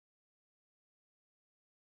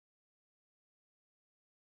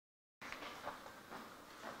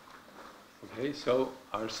Okay, so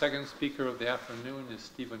our second speaker of the afternoon is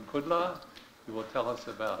Stephen Kudla, who will tell us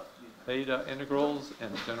about theta integrals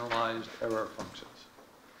and generalized error functions.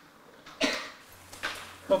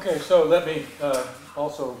 Okay, so let me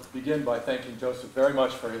also begin by thanking Joseph very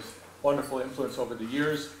much for his wonderful influence over the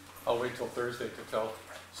years. I'll wait till Thursday to tell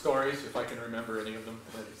stories, if I can remember any of them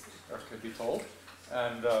that could be told.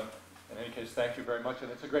 And in any case, thank you very much.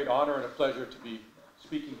 And it's a great honor and a pleasure to be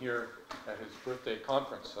speaking here at his birthday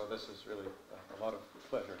conference. So this is really a lot of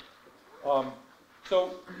pleasure.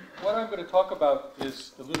 So what I'm going to talk about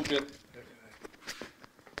is a little bit...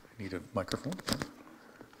 I need a microphone.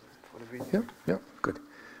 Yeah, good.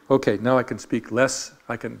 Okay, now I can speak less.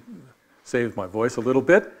 I can save my voice a little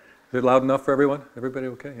bit. Is it loud enough for everyone? Everybody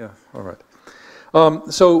okay? Yeah, all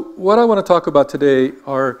right. So what I want to talk about today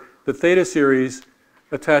are the theta series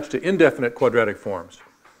attached to indefinite quadratic forms.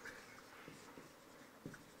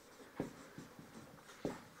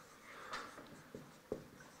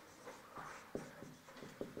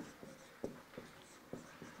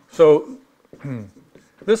 So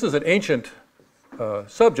this is an ancient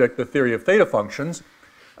subject, the theory of theta functions.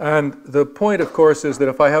 And the point, of course, is that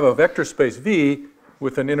if I have a vector space V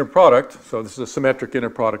with an inner product, so this is a symmetric inner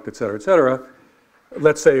product, et cetera,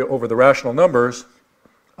 let's say over the rational numbers,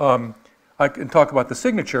 I can talk about the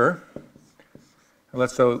signature. And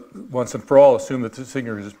let's so once and for all assume that the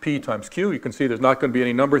signature is P times Q. You can see there's not going to be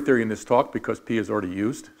any number theory in this talk because P is already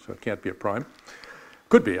used, so it can't be a prime.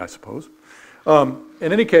 Could be, I suppose. In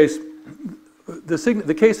any case,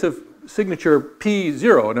 the case of signature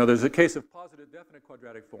P0, now there's a case of positive definite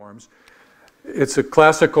quadratic forms. It's a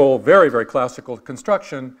classical, very, very classical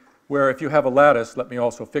construction where if you have a lattice, let me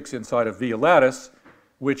also fix inside of V a lattice,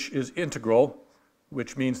 which is integral,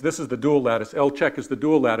 which means this is the dual lattice. L check is the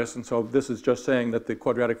dual lattice, and so this is just saying that the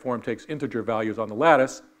quadratic form takes integer values on the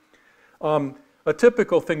lattice. A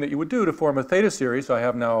typical thing that you would do to form a theta series, I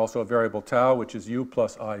have now also a variable tau, which is u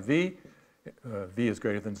plus iv. V is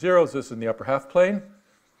greater than 0, so this is in the upper half plane.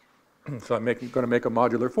 So I'm going to make a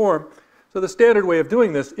modular form. So the standard way of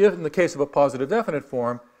doing this, if in the case of a positive definite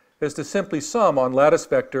form, is to simply sum on lattice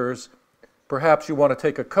vectors. Perhaps you want to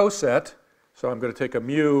take a coset. So I'm going to take a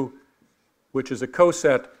mu, which is a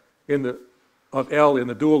coset of L in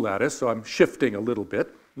the dual lattice. So I'm shifting a little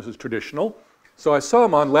bit. This is traditional. So I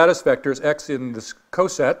sum on lattice vectors x in this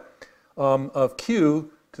coset of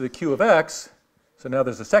q to the q of x. So now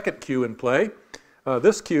there's a second q in play.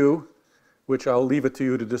 This q, which I'll leave it to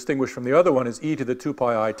you to distinguish from the other one, is e to the 2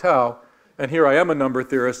 pi I tau. And here I am a number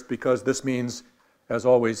theorist because this means, as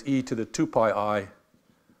always, e to the 2 pi I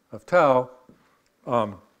of tau.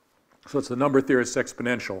 So it's the number theorist's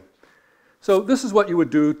exponential. So this is what you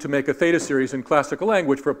would do to make a theta series in classical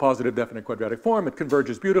language for a positive definite quadratic form. It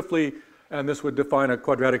converges beautifully, and this would define a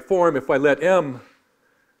quadratic form. If I let M,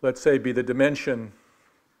 let's say, be the dimension,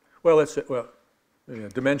 well, let's say, the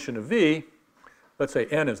dimension of V, let's say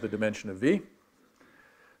n is the dimension of V,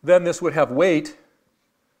 then this would have weight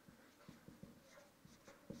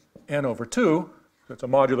n over 2. So it's a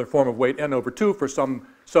modular form of weight n over 2 for some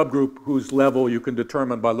subgroup whose level you can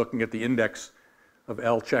determine by looking at the index of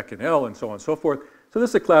L check in L and so on and so forth. So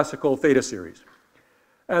this is a classical theta series.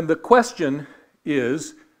 And the question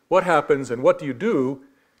is, what happens and what do you do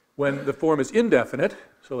when the form is indefinite?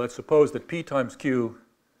 So let's suppose that P times Q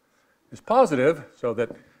is positive, so that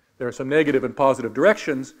there are some negative and positive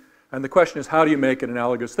directions. And the question is, how do you make an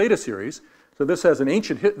analogous theta series? So this is an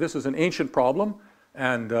ancient problem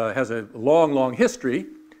and has a long, long history.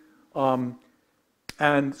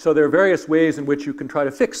 And so there are various ways in which you can try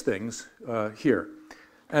to fix things here.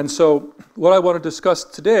 And so what I want to discuss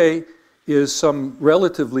today is some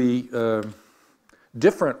relatively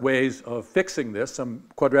different ways of fixing this, some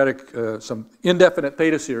indefinite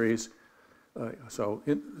theta series,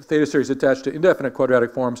 theta series attached to indefinite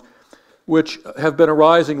quadratic forms, which have been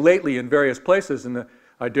arising lately in various places,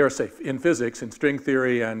 I dare say in physics, in string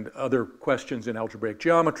theory, and other questions in algebraic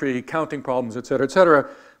geometry, counting problems, et cetera,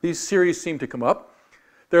 These series seem to come up.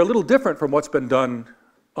 They're a little different from what's been done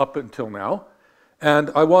up until now.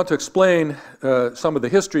 And I want to explain some of the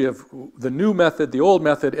history of the new method, the old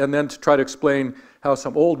method, and then to try to explain how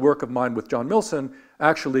some old work of mine with John Millson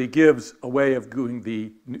actually gives a way of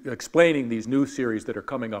explaining these new series that are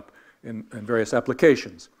coming up in various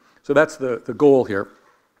applications. So that's the goal here.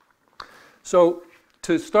 So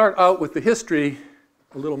to start out with the history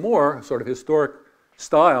a little more, sort of historic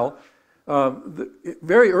style,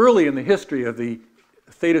 very early in the history of the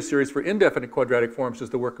theta series for indefinite quadratic forms is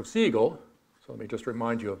the work of Siegel. So let me just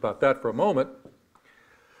remind you about that for a moment.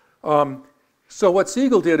 So what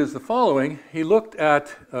Siegel did is the following. He looked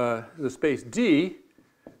at the space D,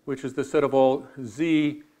 which is the set of all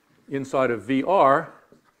z inside of VR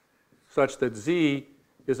such that Z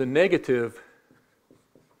is a negative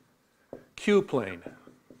Q-plane.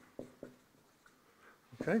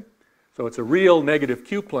 Okay? So it's a real negative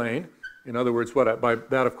Q-plane. In other words, by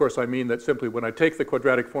that, of course, I mean that simply when I take the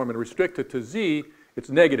quadratic form and restrict it to Z, it's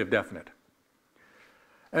negative definite.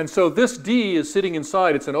 And so this D is sitting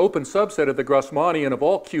inside. It's an open subset of the Grassmannian of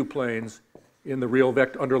all Q-planes in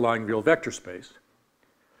the underlying real vector space.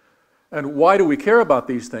 And why do we care about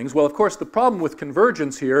these things? Well, of course, the problem with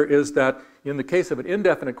convergence here is that in the case of an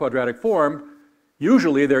indefinite quadratic form,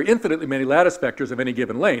 usually there are infinitely many lattice vectors of any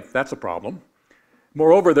given length. That's a problem.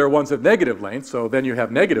 Moreover, there are ones of negative length, so then you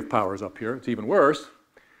have negative powers up here. It's even worse.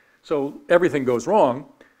 So everything goes wrong.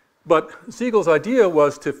 But Siegel's idea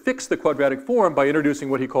was to fix the quadratic form by introducing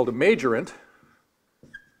what he called a majorant.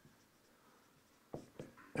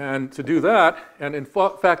 And to do that, and in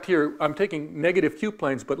fact here I'm taking negative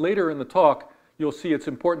Q-planes, but later in the talk you'll see it's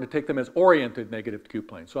important to take them as oriented negative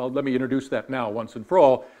Q-planes. So let me introduce that now once and for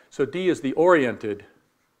all. So D is the oriented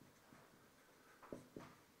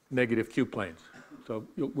negative Q-planes. So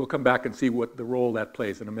we'll come back and see what the role that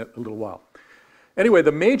plays in a little while. Anyway,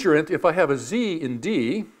 the majorant, if I have a Z in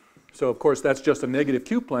D, so of course that's just a negative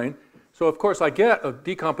Q-plane, so of course I get a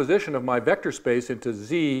decomposition of my vector space into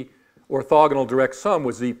Z orthogonal direct sum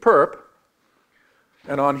with Z perp,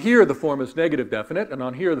 and on here the form is negative definite, and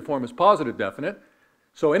on here the form is positive definite.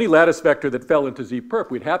 So any lattice vector that fell into Z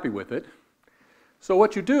perp, we'd happy with it. So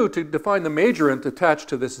what you do to define the majorant attached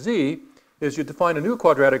to this Z is you define a new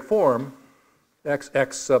quadratic form,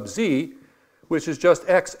 xx sub Z, which is just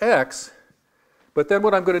xx, but then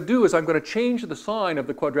what I'm going to do is I'm going to change the sign of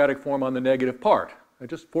the quadratic form on the negative part. I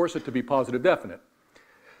just force it to be positive definite.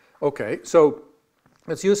 Okay, so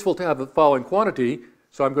it's useful to have the following quantity.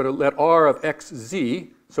 So I'm going to let R of xz,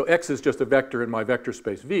 so x is just a vector in my vector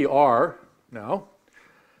space V, R now.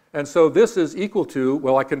 And so this is equal to,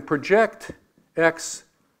 well, I can project x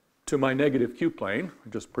to my negative Q-plane,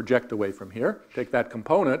 just project away from here, take that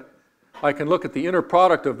component. I can look at the inner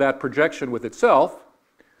product of that projection with itself,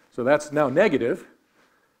 so that's now negative.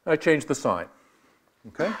 I change the sign,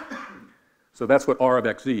 okay? So that's what R of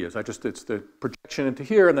xz is. It's the projection into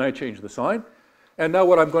here, and then I change the sign. And now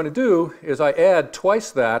what I'm going to do is I add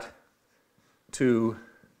twice that to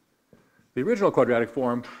the original quadratic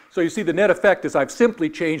form. So you see the net effect is I've simply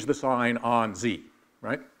changed the sign on Z,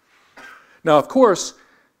 right? Now, of course,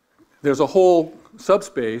 there's a whole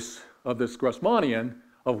subspace of this Grassmannian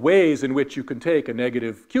of ways in which you can take a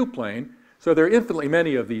negative Q-plane. So there are infinitely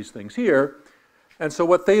many of these things here. And so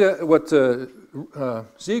what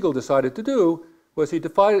Siegel decided to do was he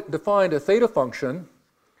defined a theta function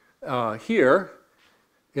here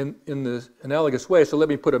in this analogous way. So let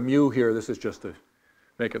me put a mu here. This is just to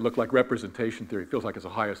make it look like representation theory. It feels like it's the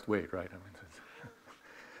highest weight, right? I mean,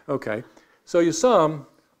 okay. So you sum,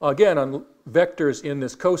 again, on vectors in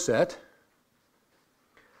this coset.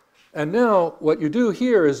 And now what you do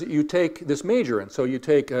here is you take this majorant. So you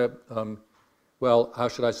take, well, how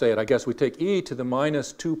should I say it? I guess we take e to the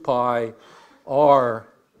minus 2 pi r,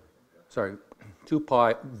 sorry, 2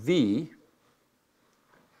 pi v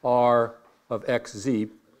r of xz.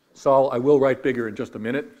 So I will write bigger in just a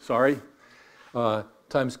minute, sorry,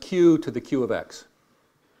 times q to the q of x.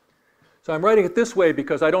 So I'm writing it this way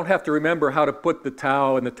because I don't have to remember how to put the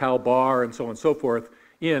tau and the tau bar and so on and so forth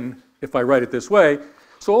in if I write it this way.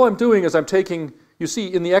 So all I'm doing is I'm taking, you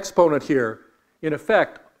see in the exponent here, in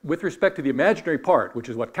effect, with respect to the imaginary part, which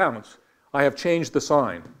is what counts, I have changed the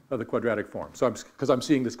sign of the quadratic form. So because I'm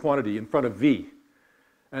seeing this quantity in front of v.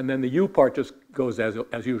 And then the u part just goes as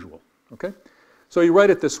usual. Okay? So you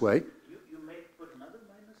write it this way. You may put another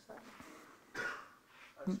minus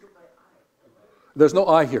sign? There's no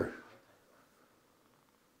I here.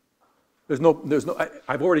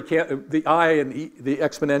 I've already the I and the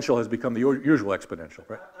exponential has become the usual exponential,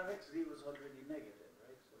 right? Rxz was already negative,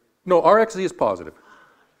 right? No, Rxz is positive.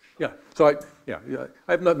 Yeah, so I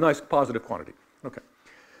have a nice positive quantity. Okay.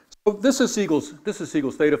 So this is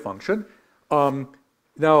Siegel's theta function.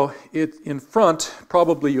 Now, in front,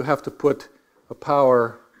 probably you have to put a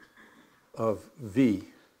power of v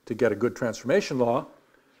to get a good transformation law.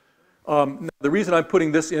 The reason I'm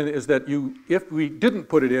putting this in is that if we didn't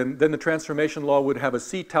put it in, then the transformation law would have a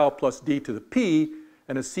c tau plus d to the p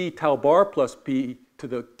and a c tau bar plus p to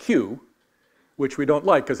the q, which we don't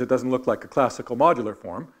like because it doesn't look like a classical modular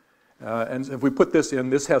form. And if we put this in,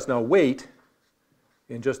 this has now weight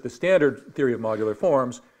in just the standard theory of modular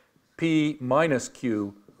forms, p minus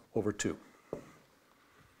q over 2.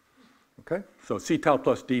 Okay? So c tau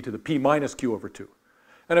plus d to the p minus q over 2.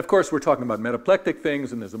 And of course, we're talking about metaplectic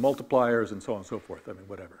things, and there's the multipliers, and so on and so forth. I mean,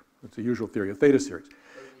 whatever. It's the usual theory of theta series.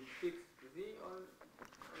 P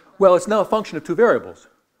Well, it's now a function of two variables.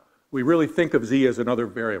 We really think of z as another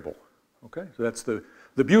variable. Okay, so that's the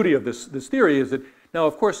beauty of this theory is that now,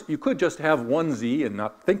 of course, you could just have one z and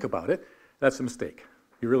not think about it. That's a mistake.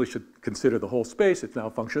 You really should consider the whole space. It's now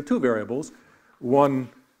a function of two variables, one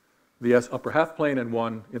the S upper half plane and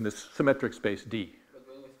one in this symmetric space D. But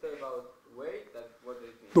when you say about weight, what does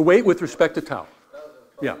it mean? The weight with respect to tau.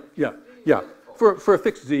 Yeah. For a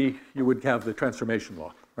fixed z, you would have the transformation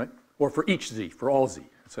law, right? Or for each z, for all z,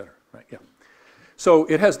 et cetera, right? Yeah. So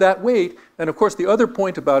it has that weight, and of course the other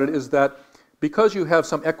point about it is that because you have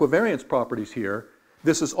some equivariance properties here,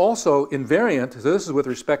 this is also invariant. So this is with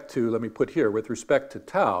respect to, let me put here, with respect to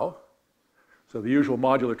tau. So the usual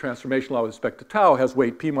modular transformation law with respect to tau has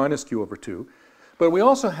weight p minus q over 2. But we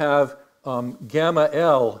also have gamma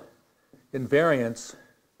L invariance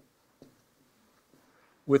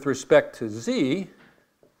with respect to z,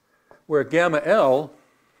 where gamma L,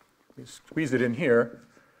 let me squeeze it in here,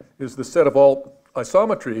 is the set of all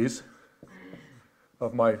isometries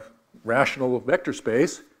of my rational vector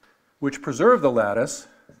space, which preserve the lattice.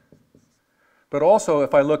 But also,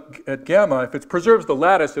 if I look at gamma, if it preserves the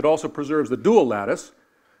lattice, it also preserves the dual lattice,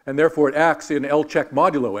 and therefore it acts in L check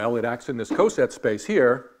modulo L. It acts in this coset space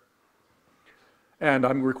here, and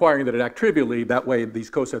I'm requiring that it act trivially. That way, these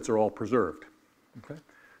cosets are all preserved. Okay?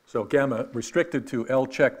 So gamma restricted to L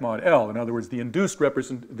check mod L. In other words, the induced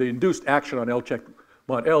action on L check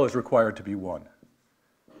mod L is required to be 1.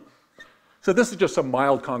 So this is just some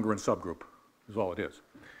mild congruent subgroup, is all it is.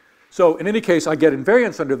 So in any case, I get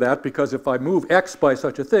invariance under that because if I move x by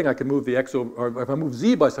such a thing, I can move the x over, or if I move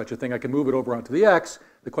z by such a thing, I can move it over onto the x.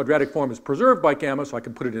 The quadratic form is preserved by gamma, so I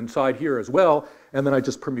can put it inside here as well, and then I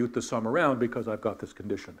just permute the sum around because I've got this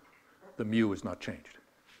condition. The mu is not changed.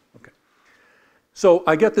 Okay. So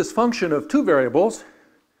I get this function of two variables,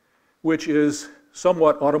 which is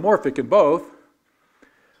somewhat automorphic in both,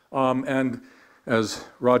 and as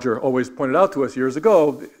Roger always pointed out to us years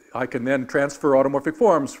ago, I can then transfer automorphic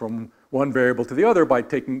forms from one variable to the other by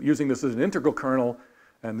using this as an integral kernel,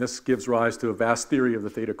 and this gives rise to a vast theory of the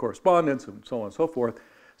theta correspondence and so on and so forth.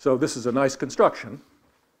 So this is a nice construction.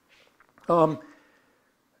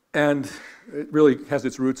 And it really has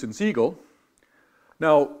its roots in Siegel.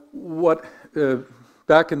 Now,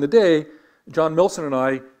 back in the day, John Millson and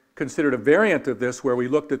I considered a variant of this where we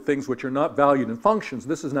looked at things which are not valued in functions.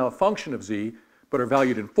 This is now a function of z, but are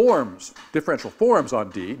valued in forms, differential forms on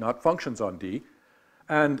D, not functions on D.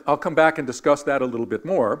 And I'll come back and discuss that a little bit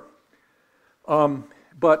more.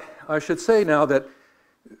 But I should say now that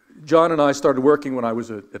John and I started working when I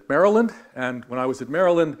was at Maryland, and when I was at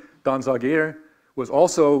Maryland, Don Zwegers was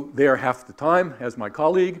also there half the time as my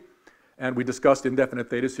colleague, and we discussed indefinite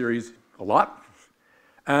theta series a lot.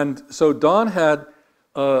 And so Don had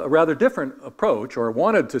a rather different approach, or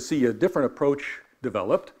wanted to see a different approach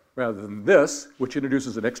developed, rather than this, which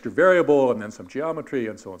introduces an extra variable and then some geometry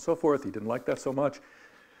and so on and so forth. He didn't like that so much.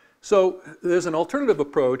 So there's an alternative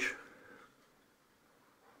approach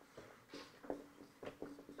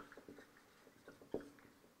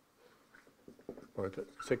or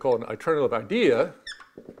say called an alternative idea,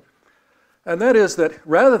 and that is that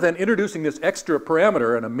rather than introducing this extra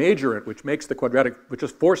parameter and a majorant which makes the quadratic, which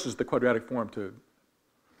just forces the quadratic form to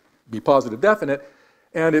be positive definite.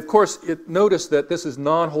 And of course, notice that this is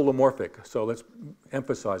non-holomorphic, so let's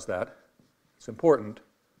emphasize that. It's important.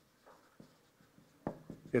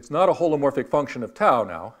 It's not a holomorphic function of tau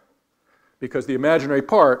now, because the imaginary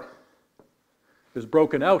part is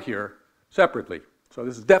broken out here separately. So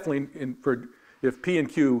this is definitely, if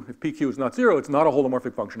PQ is not 0, it's not a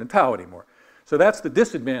holomorphic function in tau anymore. So that's the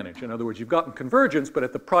disadvantage. In other words, you've gotten convergence, but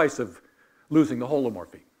at the price of losing the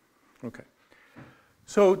holomorphy. Okay.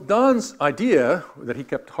 So Don's idea that he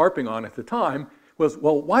kept harping on at the time was,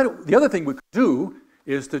 well, the other thing we could do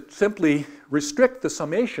is to simply restrict the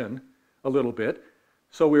summation a little bit.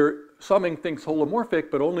 So we're summing things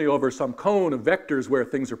holomorphic, but only over some cone of vectors where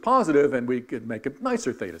things are positive, and we could make a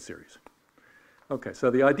nicer theta series. Okay,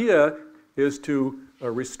 so the idea is to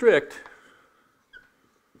restrict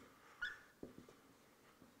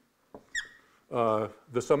the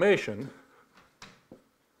summation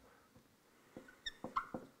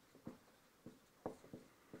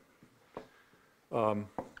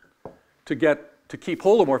to keep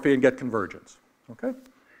holomorphy and get convergence. Okay?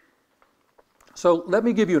 So let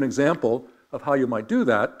me give you an example of how you might do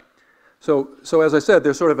that. So as I said,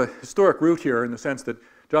 there's sort of a historic root here in the sense that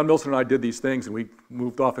John Millson and I did these things and we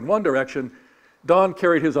moved off in one direction. Don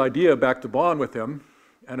carried his idea back to Bonn with him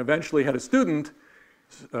and eventually had a student,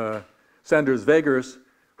 Zwegers,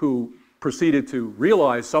 who proceeded to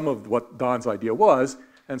realize some of what Don's idea was.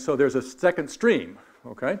 And so there's a second stream,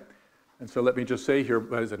 okay? And so let me just say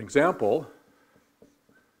here as an example,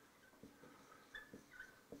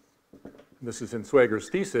 this is in Zwegers'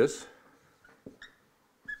 thesis.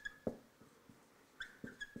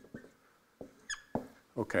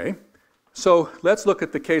 Okay, so let's look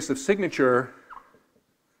at the case of signature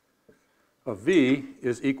of V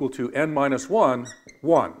is equal to n minus 1,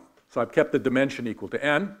 1. So I've kept the dimension equal to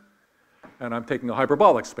n, and I'm taking a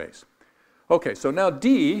hyperbolic space. Okay, so now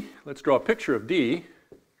D, let's draw a picture of D.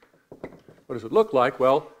 What does it look like?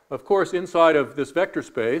 Well, of course, inside of this vector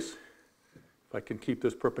space, if I can keep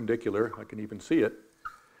this perpendicular, I can even see it,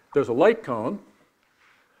 there's a light cone.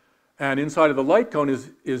 And inside of the light cone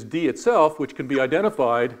is D itself, which can be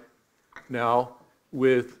identified now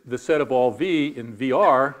with the set of all V in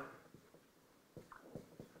VR,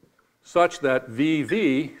 such that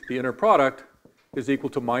VV, the inner product, is equal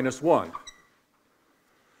to minus 1.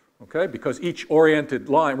 Okay, because each oriented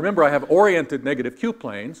line, remember I have oriented negative Q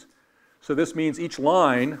planes, so this means each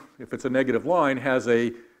line, if it's a negative line, has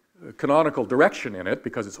a canonical direction in it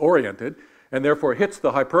because it's oriented, and therefore hits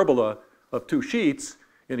the hyperbola of two sheets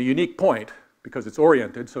in a unique point because it's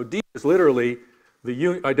oriented. So D is literally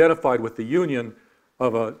identified with the union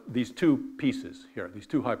of these two pieces here, these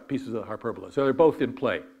two pieces of the hyperbola. So they're both in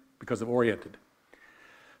play because of oriented.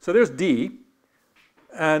 So there's D.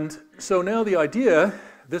 And so now the idea,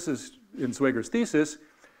 this is in Zwegers' thesis,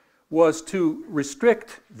 was to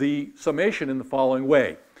restrict the summation in the following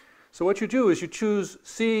way. So what you do is you choose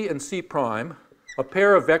C and C prime, a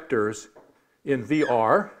pair of vectors in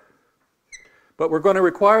VR, but we're going to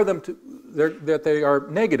require them that they are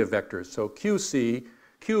negative vectors. So QC,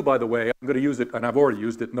 Q, by the way, I'm going to use it, and I've already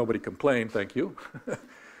used it, nobody complained, thank you.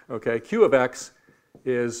 Okay, Q of X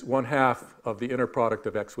is 1/2 of the inner product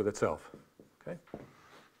of X with itself. Okay,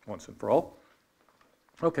 once and for all.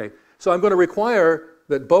 Okay, so I'm going to require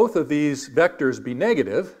that both of these vectors be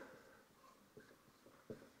negative.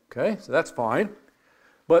 Okay, so that's fine.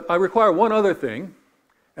 But I require one other thing,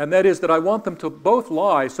 and that is that I want them to both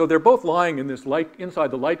lie, so they're both lying in this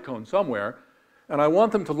inside the light cone somewhere, and I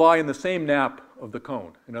want them to lie in the same nap of the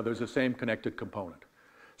cone. In other words, the same connected component.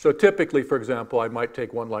 So typically, for example, I might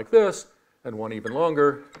take one like this, and one even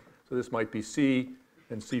longer. So this might be C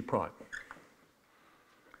and C prime.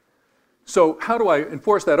 So how do I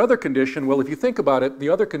enforce that other condition? Well, if you think about it, the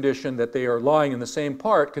other condition that they are lying in the same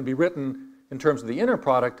part can be written in terms of the inner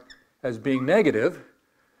product as being negative,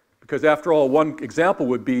 because after all, one example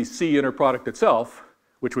would be C inner product itself,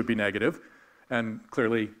 which would be negative, and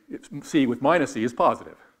clearly C with minus C is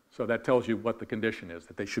positive. So that tells you what the condition is,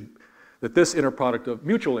 that this inner product of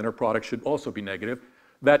mutual inner product should also be negative.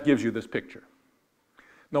 That gives you this picture.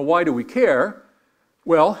 Now, why do we care?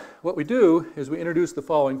 Well, what we do is we introduce the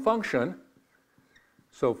following function.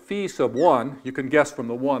 So phi sub 1, you can guess from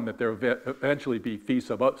the 1 that there will eventually be phi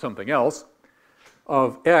sub something else,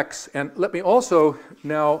 of X. And let me also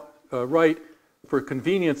now write, for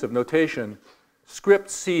convenience of notation, script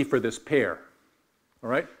C for this pair. All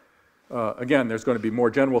right? Again, there's going to be more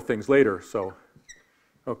general things later. So,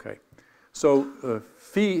 okay. So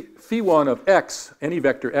phi 1 of X, any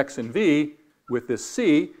vector X in V, with this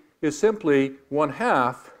C, is simply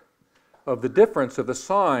 1/2 of the difference of the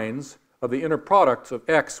signs of the inner products of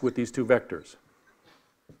X with these two vectors.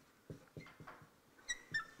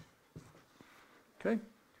 Okay?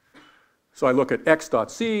 So I look at X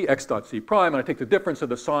dot C prime, and I take the difference of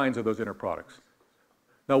the signs of those inner products.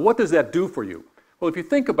 Now, what does that do for you? Well, if you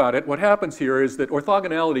think about it, what happens here is that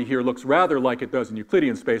orthogonality here looks rather like it does in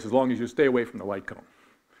Euclidean space as long as you stay away from the light cone.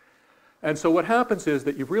 And so what happens is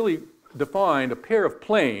that you've really defined a pair of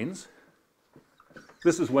planes.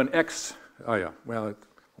 This is when X, oh yeah, well, it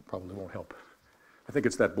probably won't help. I think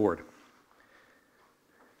it's that board.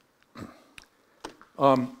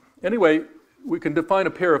 Anyway, we can define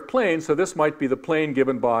a pair of planes, so this might be the plane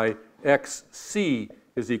given by XC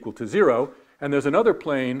is equal to 0, and there's another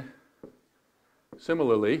plane,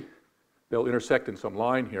 similarly, they'll intersect in some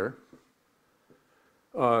line here.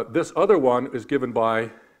 This other one is given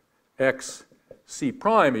by XC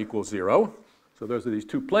prime equals 0, so those are these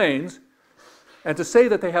two planes. And to say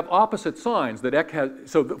that they have opposite signs, that X has,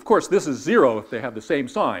 so of course this is 0 if they have the same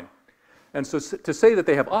sign. And so to say that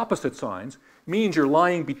they have opposite signs means you're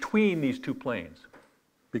lying between these two planes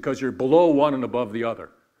because you're below one and above the other,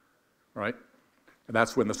 right? And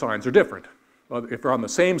that's when the signs are different. If you're on the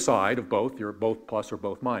same side of both, you're both plus or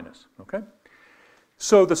both minus, okay?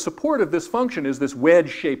 So the support of this function is this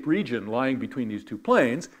wedge-shaped region lying between these two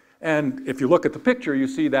planes. And if you look at the picture, you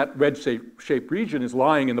see that wedge-shaped region is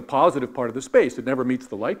lying in the positive part of the space. It never meets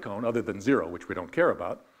the light cone other than 0, which we don't care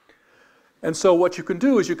about. And so what you can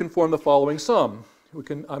do is you can form the following sum.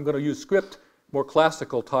 I'm going to use script more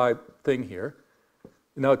classical type thing here.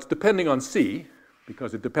 Now it's depending on C,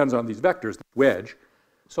 because it depends on these vectors, the wedge.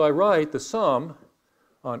 So I write the sum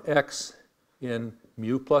on x in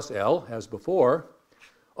mu plus L, as before,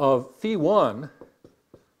 of phi1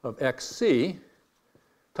 of xc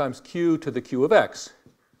times q to the q of x.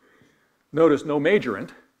 Notice no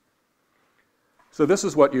majorant. So this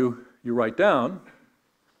is what you write down.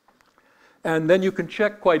 And then you can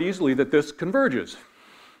check quite easily that this converges,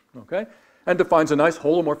 okay? And defines a nice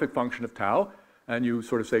holomorphic function of tau. And you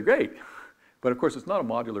sort of say, great. But of course, it's not a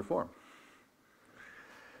modular form.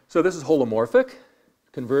 So this is holomorphic,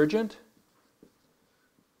 convergent,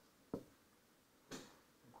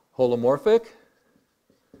 holomorphic,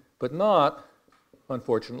 but not,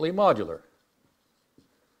 unfortunately, modular.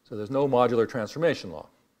 So there's no modular transformation law.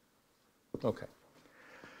 Okay.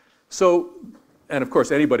 So, and of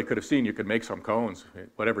course, anybody could have seen you could make some cones,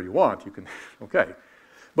 whatever you want, you can, okay.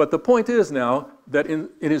 But the point is now that in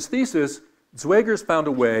his thesis, Zwegers found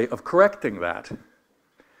a way of correcting that.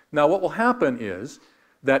 Now, what will happen is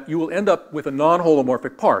that you will end up with a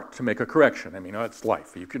non-holomorphic part to make a correction. I mean, it's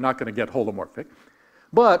life. You're not going to get holomorphic.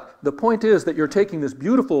 But the point is that you're taking this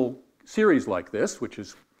beautiful series like this, which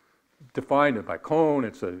is defined by cone.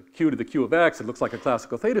 It's a q to the q of x. It looks like a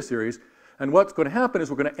classical theta series. And what's going to happen is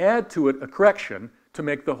we're going to add to it a correction to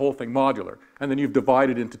make the whole thing modular. And then you've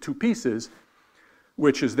divided into two pieces,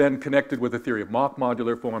 which is then connected with the theory of mock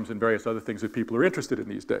modular forms and various other things that people are interested in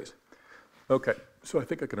these days. Okay, so I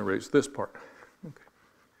think I can erase this part. Okay.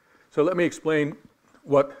 So let me explain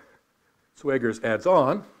what Zwegers adds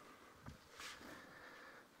on.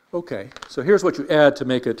 Okay, so here's what you add to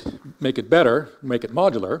make it better, make it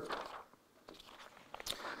modular.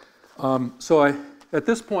 At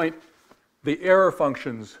this point, the error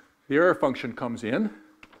function comes in.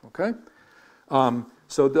 Okay,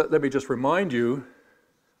 let me just remind you,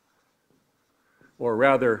 or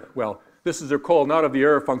rather, well, this is a call not of the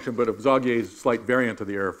error function, but of Zagier's slight variant of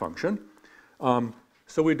the error function.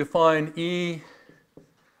 So we define E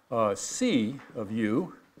C of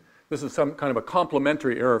u. This is some kind of a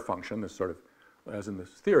complementary error function, this sort of, as in this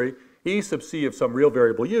theory. E sub c of some real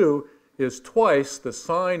variable u is twice the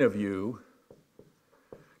sine of u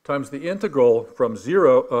times the integral from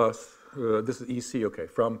 0, this is EC, okay,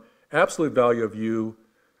 from absolute value of u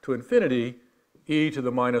to infinity, e to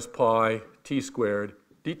the minus pi t squared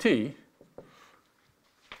dt.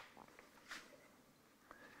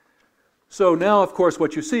 So now, of course,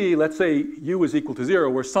 what you see, let's say u is equal to 0,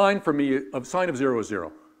 where sine for me of sine of 0 is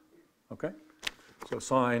 0. Okay? So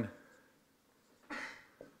sine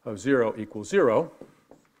of 0 equals 0,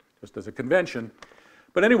 just as a convention.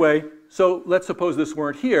 But anyway, so let's suppose this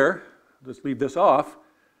weren't here. Let's leave this off.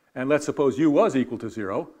 And let's suppose u was equal to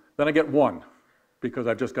 0. Then I get 1, because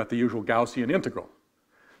I've just got the usual Gaussian integral.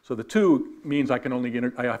 So the 2 means I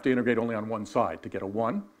have to integrate only on one side to get a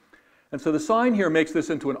 1. And so the sign here makes this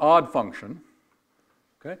into an odd function.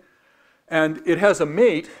 Okay? And it has a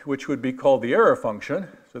mate, which would be called the error function.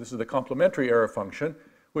 So this is the complementary error function,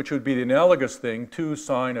 which would be the analogous thing, 2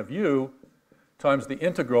 sine of u times the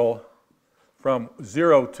integral from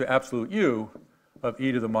 0 to absolute u of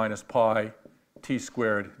e to the minus pi t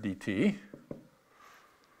squared dt.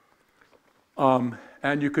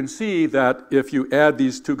 And you can see that if you add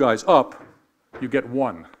these two guys up, you get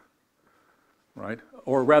 1, right?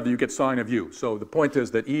 Or rather, you get sine of u. So the point is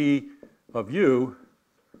that e of u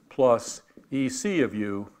plus ec of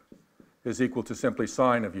u is equal to simply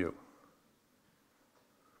sine of u.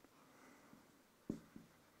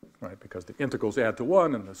 Right, because the integrals add to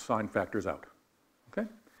 1 and the sine factors out. Okay?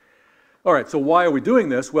 All right, so why are we doing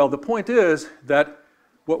this? Well, the point is that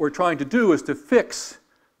what we're trying to do is to fix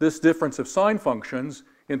this difference of sine functions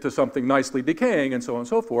into something nicely decaying and so on and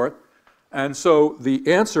so forth. And so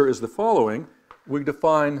the answer is the following. We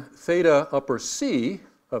define theta upper c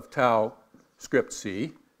of tau script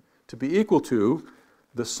c to be equal to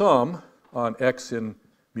the sum on x in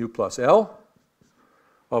mu plus L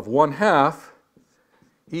of 1/2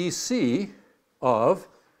 EC of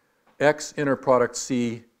x inner product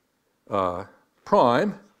C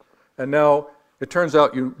prime. And now it turns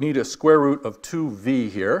out you need a square root of 2v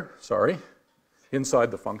here, sorry, inside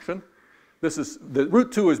the function. This is, the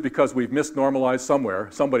root 2 is because we've misnormalized somewhere,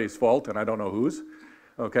 somebody's fault, and I don't know whose.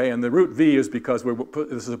 Okay, and the root v is because this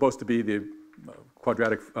is supposed to be the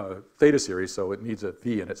quadratic theta series, so it needs a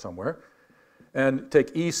v in it somewhere. And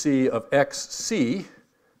take EC of xc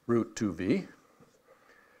root 2v.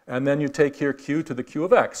 And then you take here q to the q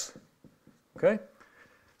of x. Okay?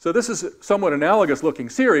 So this is a somewhat analogous looking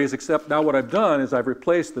series, except now what I've done is I've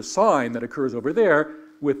replaced the sign that occurs over there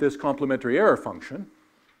with this complementary error function.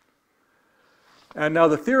 And now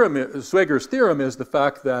the theorem, Zwegers' theorem is the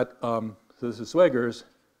fact that, so this is Zwegers,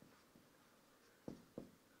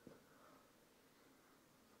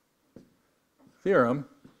 theorem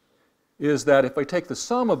is that if I take the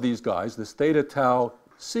sum of these guys, this theta tau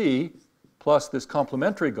c plus this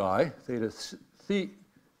complementary guy, theta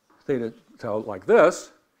tau like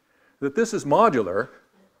this, that this is modular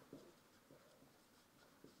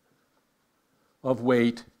of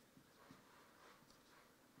weight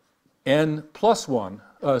n plus 1,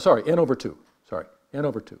 n over 2, n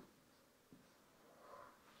over 2.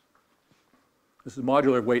 This is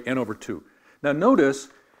modular of weight n over 2. Now notice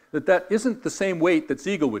that that isn't the same weight that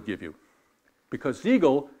Siegel would give you. Because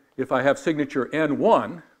Siegel, if I have signature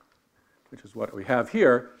n1, which is what we have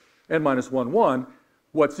here, n minus 1, 1,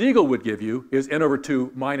 what Siegel would give you is n over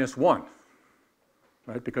 2 minus 1.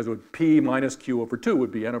 Right? Because it would p minus q over 2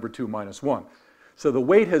 would be n over 2 minus 1. So the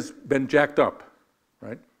weight has been jacked up,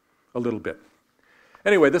 right, a little bit.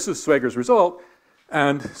 Anyway, this is Zwegers' result,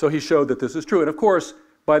 and so he showed that this is true. And of course,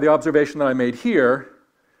 by the observation that I made here,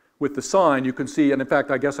 with the sign, you can see, and in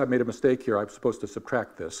fact, I guess I made a mistake here. I'm supposed to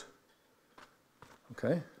subtract this.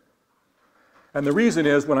 Okay? And the reason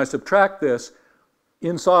is, when I subtract this,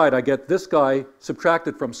 inside I get this guy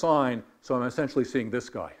subtracted from sign, so I'm essentially seeing this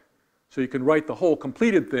guy. So you can write the whole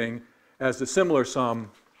completed thing as a similar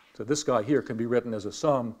sum. So this guy here can be written as a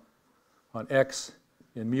sum on x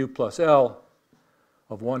in mu plus L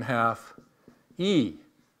of 1/2 e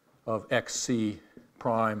of xc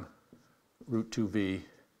prime root 2v.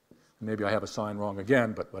 Maybe I have a sign wrong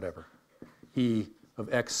again, but whatever. E of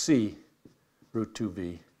xc root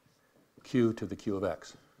 2v q to the q of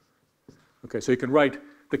x. Okay, so you can write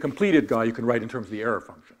the completed guy, you can write in terms of the error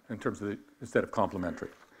function, in terms of the, instead of complementary.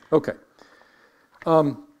 Okay.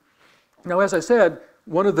 Now, as I said,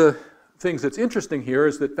 one of the things that's interesting here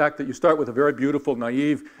is the fact that you start with a very beautiful,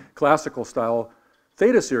 naive, classical style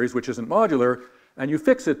theta series, which isn't modular, and you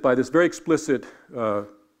fix it by this very explicit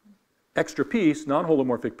extra piece,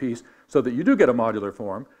 non-holomorphic piece, so that you do get a modular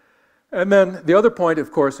form. And then the other point,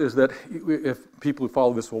 of course, is that if people who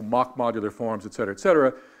follow this will mock modular forms, et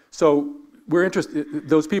cetera, so we're interested,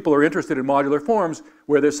 those people are interested in modular forms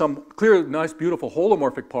where there's some clear, nice, beautiful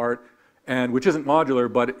holomorphic part, and which isn't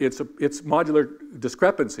modular, but it's modular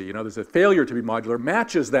discrepancy. You know, there's a failure to be modular,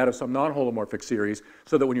 matches that of some non-holomorphic series,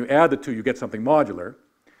 so that when you add the two, you get something modular.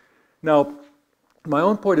 Now, my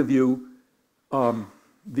own point of view,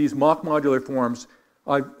 these mock modular forms,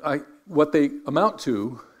 what they amount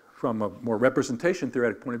to, from a more representation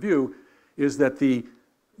theoretic point of view, is that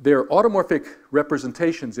they're automorphic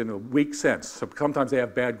representations in a weak sense. So sometimes they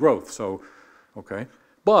have bad growth, so, okay.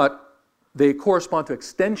 But they correspond to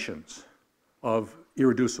extensions of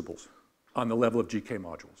irreducibles on the level of GK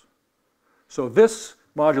modules. So this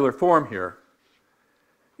modular form here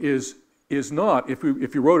is not, if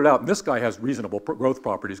you wrote it out, and this guy has reasonable growth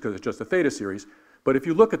properties because it's just a theta series, but if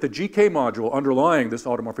you look at the GK module underlying this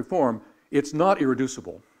automorphic form, it's not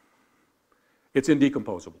irreducible. It's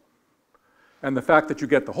indecomposable. And the fact that you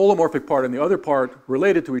get the holomorphic part and the other part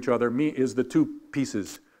related to each other is the two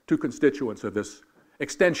pieces, two constituents of this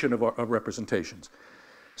extension of representations.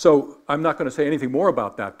 So I'm not going to say anything more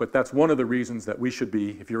about that, but that's one of the reasons that we should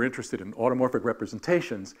be, if you're interested in automorphic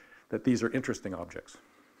representations, that these are interesting objects.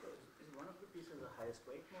 So is one of the pieces the highest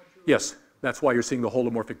weight module? Yes, that's why you're seeing the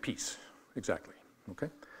holomorphic piece. Exactly. Okay?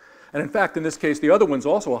 And in fact, in this case, the other one's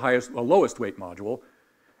also a lowest weight module,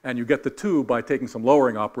 and you get the two by taking some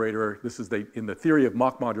lowering operator. This is in the theory of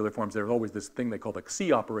mock modular forms, there's always this thing they call the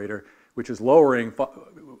C operator, which is lowering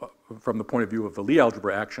from the point of view of the Lie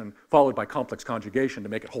algebra action, followed by complex conjugation to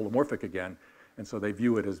make it holomorphic again. And so they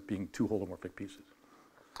view it as being two holomorphic pieces.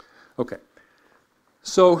 Okay.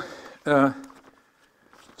 So,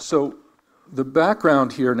 so the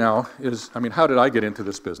background here now is, I mean, how did I get into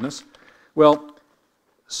this business? Well,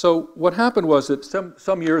 so what happened was that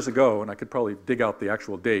some years ago, and I could probably dig out the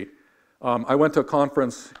actual date, I went to a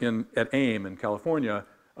conference at AIM in California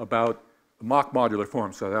about mock modular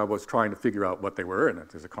forms. So I was trying to figure out what they were, and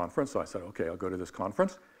there's a conference, so I said, okay, I'll go to this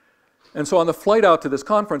conference. And so on the flight out to this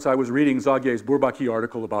conference, I was reading Zagier's Bourbaki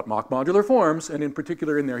article about mock modular forms, and in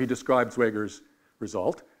particular in there he described Zwegers'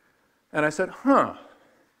 result. And I said, huh,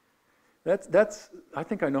 I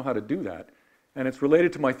think I know how to do that. And it's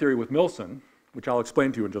related to my theory with Millson, which I'll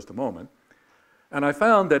explain to you in just a moment. And I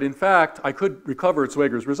found that, in fact, I could recover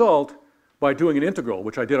Zwegers' result by doing an integral,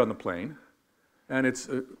 which I did on the plane. And it's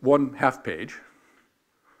 1/2 page.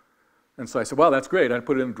 And so I said, well, that's great. I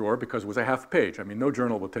put it in a drawer because it was a 1/2 page. I mean, no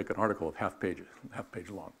journal would take an article of 1/2 page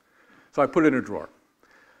long. So I put it in a drawer.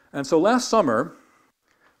 And so last summer,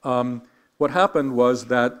 what happened was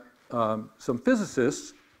that some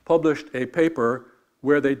physicists published a paper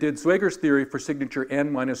where they did Zwegers theory for signature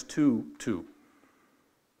n-2,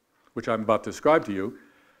 which I'm about to describe to you.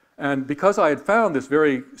 And because I had found this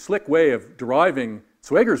very slick way of deriving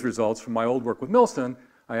Zwegers results from my old work with Millson,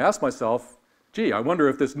 I asked myself, gee, I wonder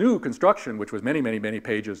if this new construction, which was many, many, many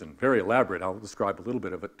pages and very elaborate, I'll describe a little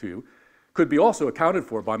bit of it to you, could be also accounted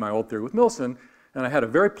for by my old theory with Millson. And I had a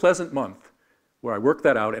very pleasant month where I worked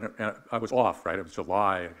that out, and I was off, right? It was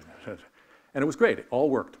July, and it was great. It all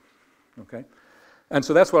worked, okay? And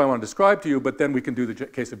so that's what I want to describe to you, but then we can do the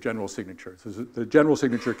case of general signature. So the general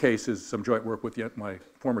signature case is some joint work with my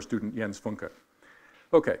former student Jens Funke.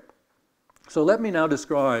 Okay, so let me now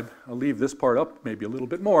describe, I'll leave this part up maybe a little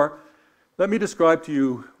bit more. Let me describe to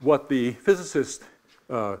you what the physicists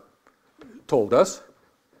told us,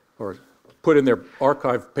 or put in their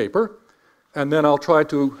archive paper, and then I'll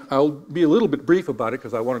be a little bit brief about it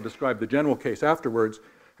because I want to describe the general case afterwards,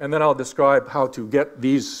 and then I'll describe how to get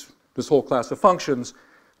this whole class of functions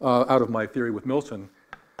out of my theory with Millson,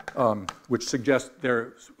 which suggests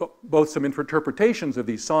there's both some interpretations of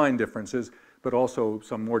these sign differences, but also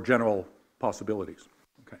some more general possibilities.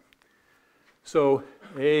 Okay. So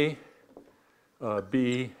A,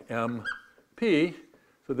 B, M, P,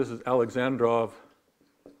 so this is Alexandrov,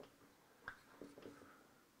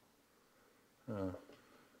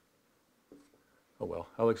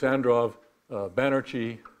 Alexandrov,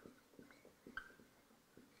 Banerjee,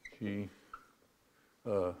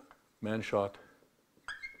 Manschot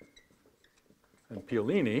and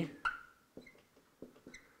Pioline.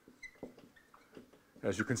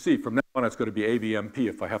 As you can see, from now on it's going to be AVMP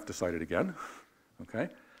if I have to cite it again. Okay.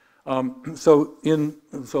 So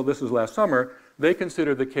this is last summer. They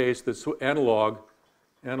consider the case that's analog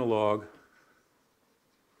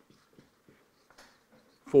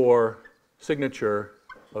for signature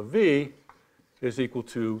of V is equal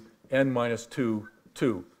to n-2,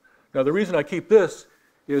 2. Now the reason I keep this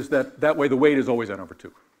is that way the weight is always n over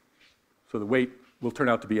 2. So the weight will turn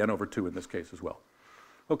out to be n over 2 in this case as well.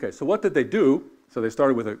 Okay, so what did they do? So they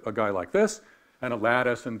started with a guy like this, and a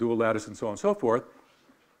lattice and dual lattice and so on and so forth.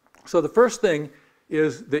 So the first thing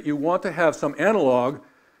is that you want to have some analog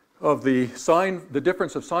of the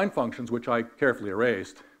difference of sign functions, which I carefully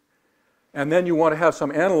erased. And then you want to have some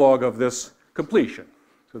analog of this completion.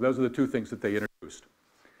 So those are the two things that they introduced.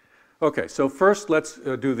 Okay, so first let's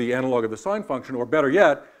do the analog of the sign function, or better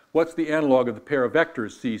yet, what's the analog of the pair of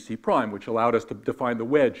vectors C, C prime, which allowed us to define the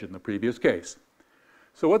wedge in the previous case.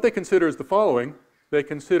 So what they consider is the following. They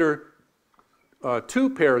consider two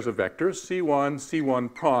pairs of vectors, C1,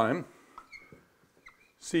 C1 prime,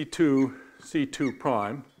 C2, C2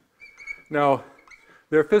 prime. Now,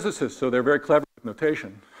 they're physicists, so they're very clever with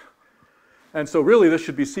notation. And so really this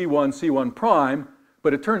should be C1, C1 prime,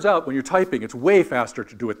 but it turns out when you're typing, it's way faster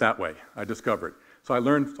to do it that way, I discovered. So I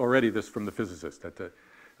learned already this from the physicist.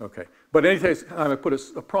 Okay. But in any case, I put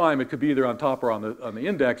a prime, it could be either on top or on the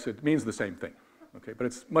index. It means the same thing. Okay, but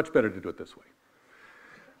it's much better to do it this way.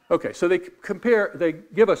 Okay, so they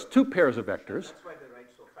give us two pairs of vectors. That's why they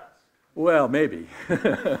write so fast. Well, maybe.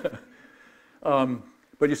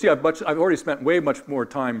 But you see, I've already spent way much more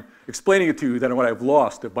time explaining it to you than what I've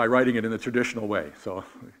lost by writing it in the traditional way. So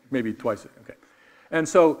maybe twice. Okay. And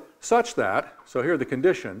so such that, so here are the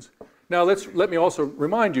conditions. Now let me also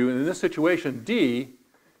remind you, in this situation, D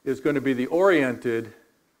is going to be the oriented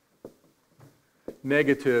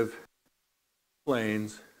negative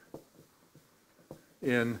planes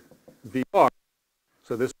in VR.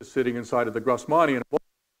 So this is sitting inside of the Grassmannian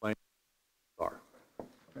plane R.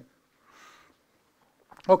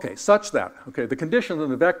 Okay, such that, okay, the conditions of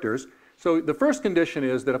the vectors. So the first condition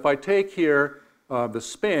is that if I take here the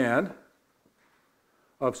span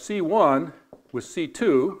of C1 with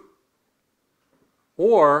C2,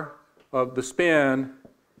 or of the span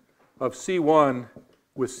of C1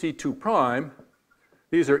 with C2 prime,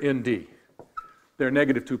 these are in D. They're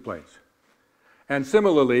negative 2 planes. And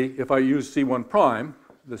similarly, if I use C1 prime,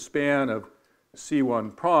 the span of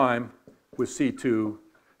C1 prime with C2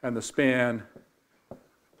 and the span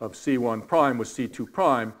of C1 prime with C2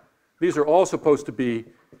 prime, these are all supposed to be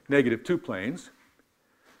negative 2 planes.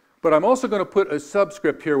 But I'm also going to put a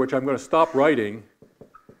subscript here, which I'm going to stop writing.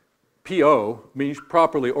 PO means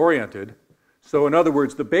properly oriented. So in other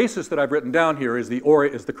words, the basis that I've written down here is the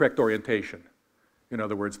correct orientation. In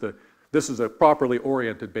other words, this is a properly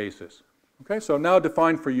oriented basis. Okay, so now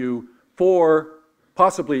define for you 4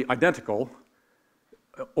 possibly identical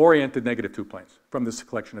oriented negative 2 planes from this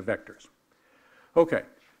collection of vectors. Okay,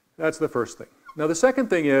 that's the first thing. Now the second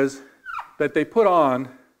thing is that they put on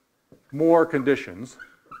more conditions.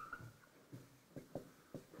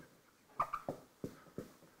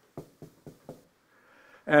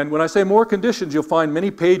 And when I say more conditions, you'll find many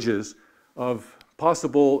pages of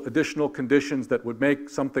possible additional conditions that would make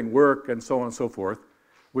something work and so on and so forth,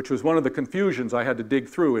 which was one of the confusions I had to dig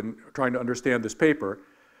through in trying to understand this paper.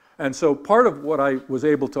 And so part of what I was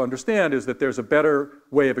able to understand is that there's a better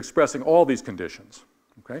way of expressing all these conditions.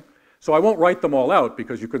 Okay? So I won't write them all out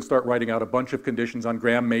because you can start writing out a bunch of conditions on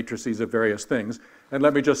Gram matrices of various things. And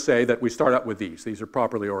let me just say that we start out with these. These are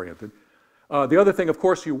properly oriented. The other thing, of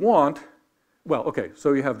course, you want, well, okay,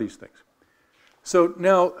 so you have these things. So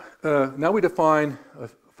now, now we define a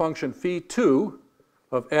function phi2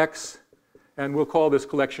 of x, and we'll call this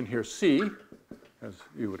collection here C, as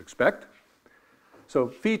you would expect. So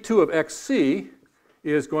phi2 of xc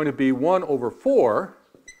is going to be 1 over 4,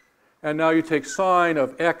 and now you take sine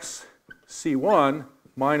of x c1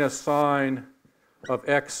 minus sine of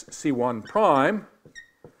x c1 prime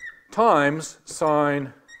times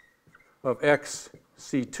sine of x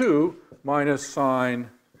c2 minus sine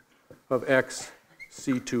of x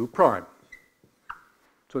c2 prime.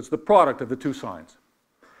 So it's the product of the two signs.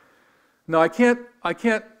 Now I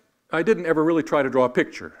didn't ever really try to draw a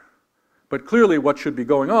picture, but clearly what should be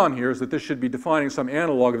going on here is that this should be defining some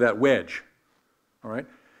analog of that wedge. All right?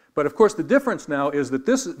 But of course the difference now is that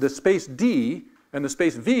the space D and the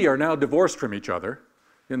space V are now divorced from each other.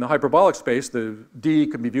 In the hyperbolic space, the D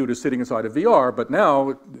can be viewed as sitting inside of VR, but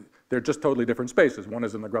now they're just totally different spaces. One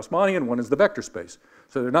is in the Grassmannian, one is the vector space.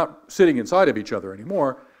 So they're not sitting inside of each other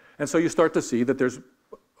anymore. And so you start to see that there's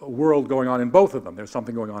a world going on in both of them. There's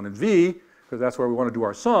something going on in V, because that's where we want to do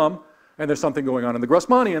our sum, and there's something going on in the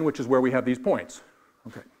Grassmannian, which is where we have these points.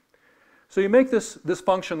 Okay. So you make this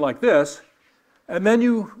function like this, and then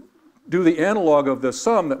you do the analog of the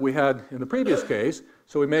sum that we had in the previous case.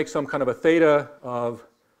 So we make some kind of a theta of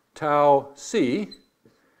tau c,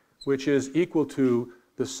 which is equal to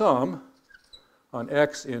the sum on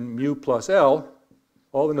x in mu plus L.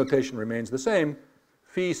 All the notation remains the same.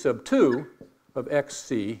 Phi sub 2 of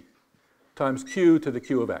xc times q to the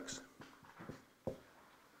q of x.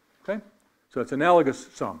 Okay? So it's analogous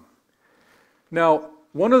sum. Now,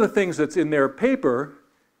 one of the things that's in their paper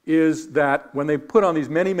is that when they put on these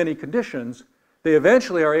many, many conditions, they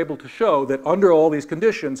eventually are able to show that under all these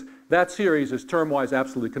conditions, that series is term-wise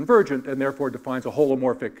absolutely convergent and therefore defines a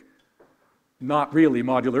holomorphic, not really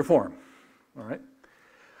modular form. All right?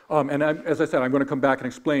 And as I said, I'm going to come back and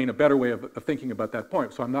explain a better way of thinking about that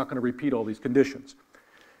point, so I'm not going to repeat all these conditions.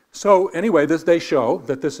 So anyway, they show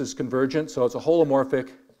that this is convergent, so it's a holomorphic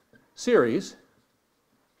series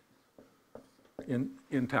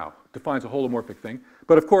in tau. Defines a holomorphic thing.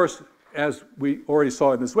 But of course, as we already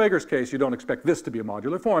saw in the Zwegers case, you don't expect this to be a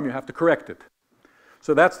modular form. You have to correct it.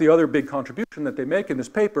 So that's the other big contribution that they make in this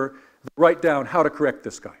paper. They write down how to correct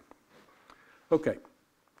this guy. Okay.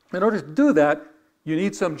 In order to do that, you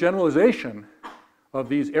need some generalization of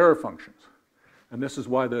these error functions. And this is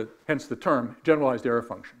why hence the term generalized error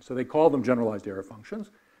functions. So they call them generalized error functions.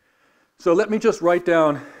 So let me just write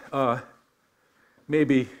down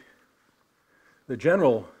maybe the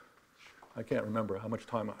general. I can't remember how much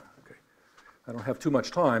time. Okay. I don't have too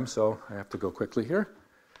much time, so I have to go quickly here.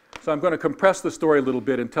 So I'm going to compress the story a little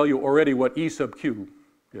bit and tell you already what E sub q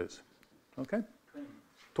is. Okay?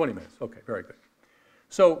 20 minutes. Okay, very good.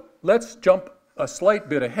 So let's jump a slight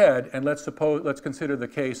bit ahead, and let's consider the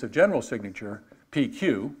case of general signature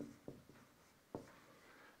PQ.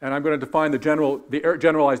 And I'm going to define the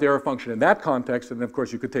generalized error function in that context, and then of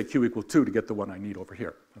course you could take q equal 2 to get the one I need over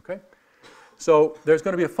here. Okay? So there's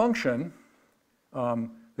going to be a function,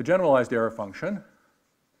 the generalized error function,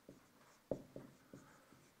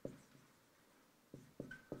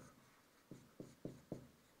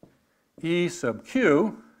 E sub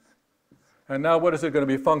q. And now what is it going to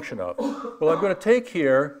be a function of? Well, I'm going to take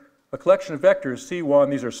here a collection of vectors,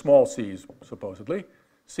 C1, these are small c's supposedly,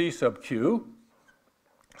 C sub q,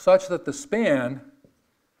 such that the span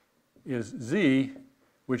is Z,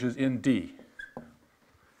 which is in D.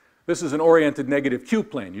 This is an oriented negative q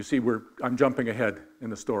plane. You see I'm jumping ahead in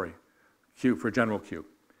the story, q for general q.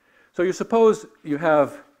 So you suppose you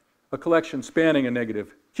have a collection spanning a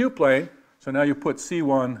negative q plane. So now you put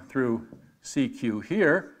C1 through CQ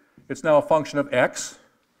here. It's now a function of x,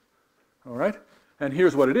 all right? And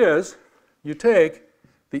here's what it is. You take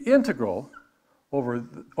the integral over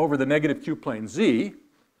the negative q plane z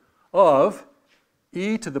of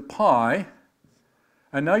e to the pi,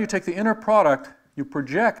 and now you take the inner product, you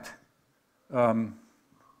project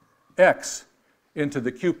x into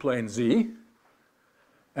the q plane z,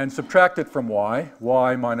 and subtract it from y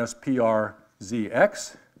minus PR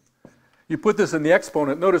zx. You put this in the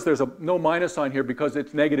exponent. Notice there's no minus sign here because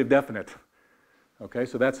it's negative definite. Okay,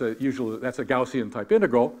 so that's a Gaussian type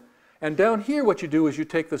integral. And down here what you do is you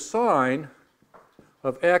take the sine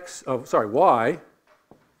of y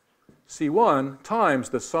C1 times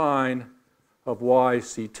the sine of y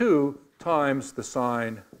C2 times the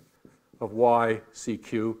sine of y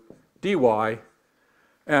CQ dy.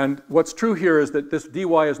 And what's true here is that this dy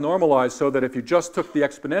is normalized so that if you just took the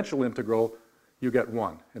exponential integral, you get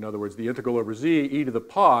 1. In other words, the integral over z e to the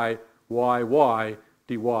pi y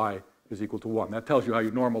dy is equal to 1. That tells you how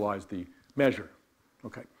you normalize the measure.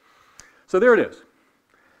 Okay. So there it is.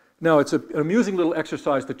 Now, it's an amusing little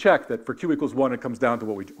exercise to check that for q equals 1, it comes down to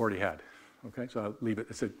what we already had. Okay, so I'll leave it.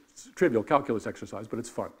 It's a trivial calculus exercise, but it's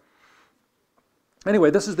fun.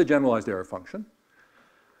 Anyway, this is the generalized error function.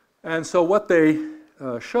 And so what they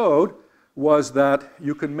showed was that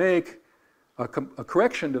you can make a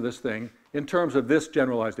correction to this thing in terms of this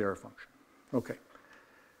generalized error function. Okay.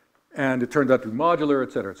 And it turned out to be modular,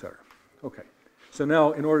 et cetera, et cetera. Okay. So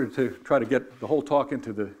now, in order to try to get the whole talk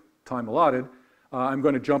into the time allotted, I'm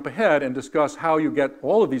going to jump ahead and discuss how you get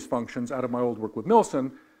all of these functions out of my old work with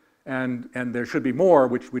Millson, and there should be more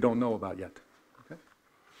which we don't know about yet. Okay.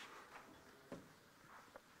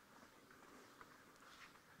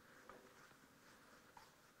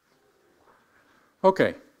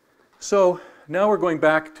 Okay. So now we're going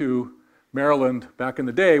back to Maryland back in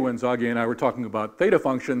the day when Zaghi and I were talking about theta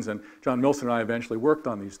functions, and John Millson and I eventually worked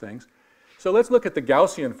on these things. So let's look at the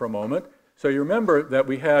Gaussian for a moment. So you remember that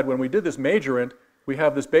we had, when we did this majorant, we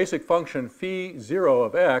have this basic function phi 0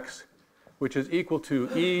 of x, which is equal to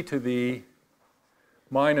e to the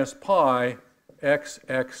minus pi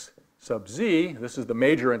xx sub z. This is the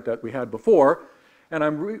majorant that we had before. And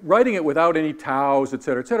I'm writing it without any taus, et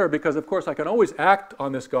cetera, because, of course, I can always act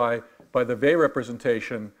on this guy by the Weil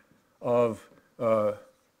representation of the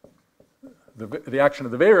action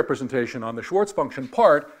of the Weil representation on the Schwartz function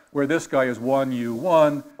part, where this guy is 1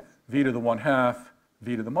 u1, v to the 1/2,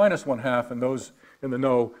 v to the minus 1/2, and those in the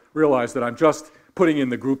know realize that I'm just putting in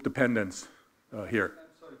the group dependence here.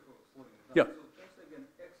 I'm sorry for slowing it down. Yeah. So just again,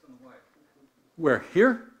 x and y. Where?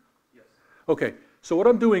 Here? Yes. Okay. So what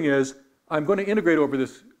I'm doing is I'm going to integrate over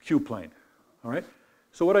this q plane. All right?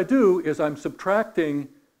 So what I do is I'm subtracting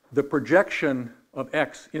the projection of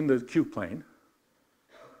x in the q plane.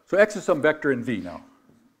 So x is some vector in v now.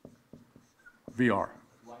 VR.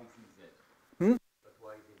 Hmm?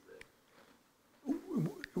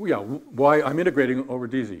 Yeah, y, I'm integrating over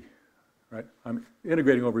dz, right? I'm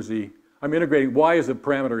integrating over z. I'm integrating, y is a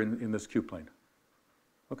parameter in this q plane.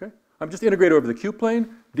 Okay? I'm just integrating over the q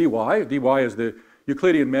plane, dy. dy is the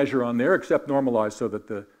Euclidean measure on there, except normalized so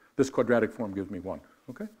that this quadratic form gives me 1.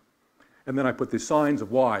 Okay? And then I put the signs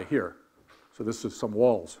of y here. So this is some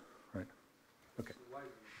walls, right? Okay.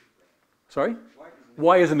 Sorry?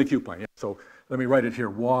 Y is in the q plane. Yeah. So let me write it here,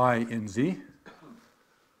 y in z.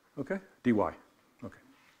 Okay? dy. Okay.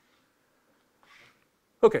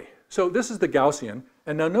 Okay, so this is the Gaussian.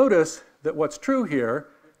 And now notice that what's true here,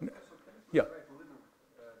 yeah.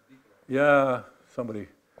 Yeah, somebody,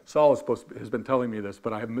 Saul has been telling me this,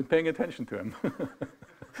 but I haven't been paying attention to him.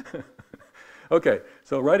 Okay,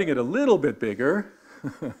 so writing it a little bit bigger,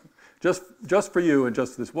 just for you and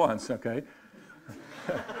just this once, okay?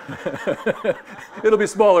 It'll be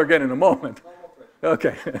smaller again in a moment.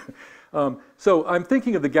 Okay. So I'm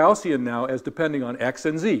thinking of the Gaussian now as depending on x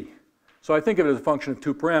and z. So I think of it as a function of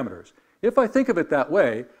 2 parameters. If I think of it that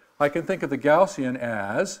way, I can think of the Gaussian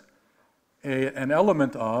as an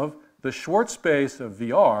element of the Schwartz space of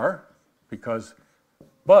VR,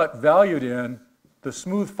 but valued in the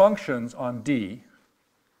smooth functions on D.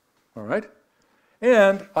 All right?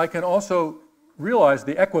 And I can also realize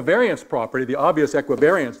the equivariance property, the obvious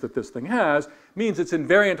equivariance that this thing has, means it's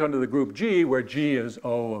invariant under the group G, where G is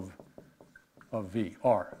O of V,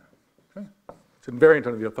 R. Okay? It's invariant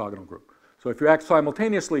under the orthogonal group. So if you act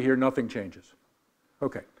simultaneously here, nothing changes.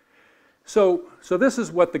 Okay. So this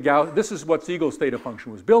is what Siegel's theta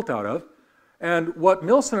function was built out of. And what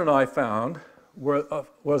Millson and I found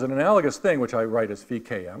was an analogous thing, which I write as phi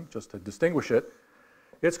km, just to distinguish it.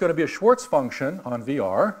 It's going to be a Schwartz function on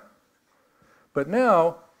VR, but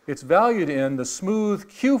now it's valued in the smooth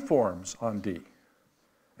Q forms on D.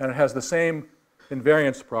 And it has the same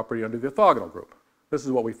invariance property under the orthogonal group. This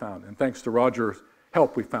is what we found. And thanks to Roger's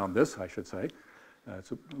help, we found this, I should say.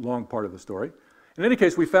 It's a long part of the story. In any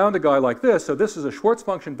case, we found a guy like this. So this is a Schwartz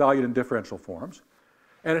function valued in differential forms.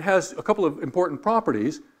 And it has a couple of important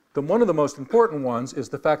properties. One of the most important ones is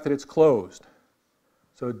the fact that it's closed.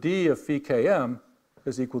 So d of phi km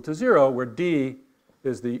is equal to 0, where d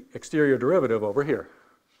is the exterior derivative over here.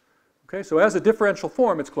 Okay, so as a differential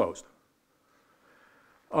form, it's closed.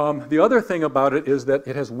 The other thing about it is that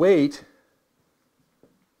it has weight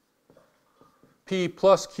P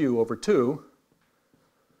plus Q over 2,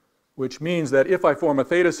 which means that if I form a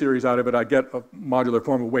theta series out of it, I get a modular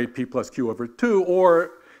form of weight P plus Q over 2,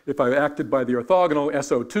 or if I acted by the orthogonal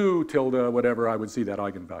SO2 tilde whatever, I would see that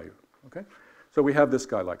eigenvalue. Okay? So we have this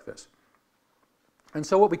guy like this. And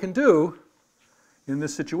so what we can do in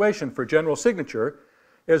this situation for general signature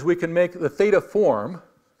is we can make the theta form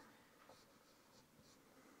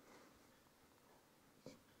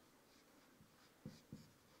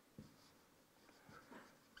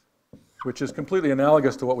which is completely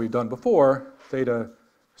analogous to what we've done before, theta,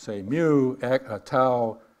 say, mu,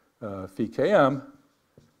 tau, phi km,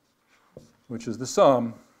 which is the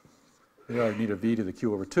sum. Here I need a v to the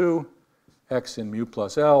q over 2, x in mu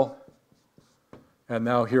plus L, and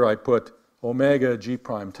now here I put omega g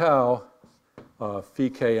prime tau phi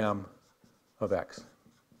km of x.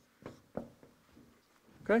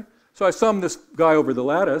 Okay? So I sum this guy over the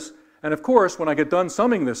lattice, and of course, when I get done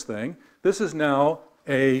summing this thing, this is now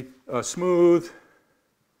a smooth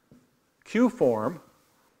Q form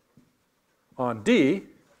on D,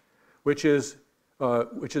 which is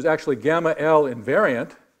actually gamma L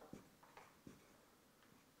invariant,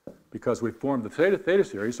 because we formed the theta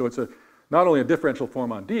series. So it's not only a differential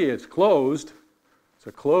form on D, it's closed. It's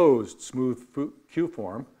a closed smooth Q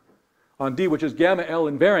form on D, which is gamma L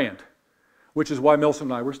invariant, which is why Millson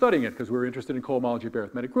and I were studying it, because we were interested in cohomology of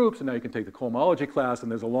arithmetic groups, and now you can take the cohomology class,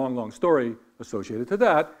 and there's a long, long story associated to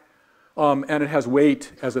that. And it has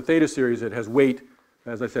weight, as a theta series, it has weight,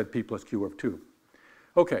 as I said, P plus Q over 2.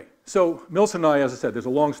 Okay, so Millson and I, as I said, there's a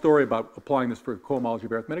long story about applying this for cohomology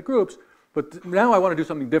of arithmetic groups, but now I want to do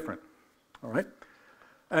something different, all right?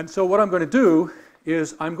 And so what I'm going to do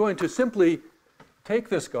is I'm going to simply take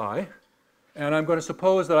this guy, and I'm going to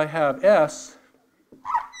suppose that I have S.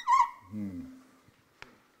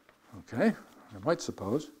 Okay, I might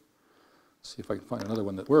suppose. Let's see if I can find another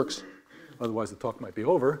one that works. Otherwise, the talk might be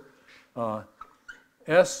over.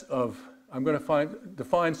 S of, I'm going to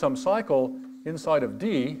define some cycle inside of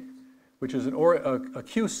D, which is a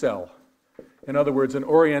Q cell. In other words, an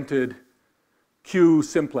oriented Q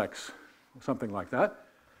simplex, something like that.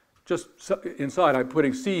 Just inside, I'm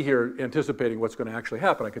putting C here, anticipating what's going to actually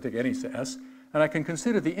happen. I could take any S, and I can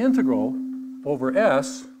consider the integral over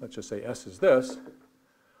S, let's just say S is this,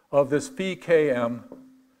 of this phi km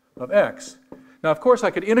of x. Now, of course,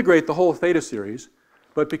 I could integrate the whole theta series,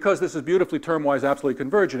 but because this is beautifully term-wise absolutely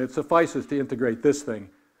convergent, it suffices to integrate this thing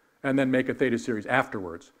and then make a theta series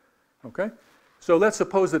afterwards. Okay? So let's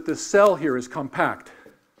suppose that this cell here is compact.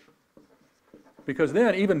 Because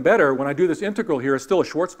then, even better, when I do this integral here, it's still a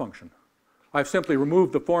Schwartz function. I've simply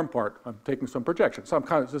removed the form part. I'm taking some projection, some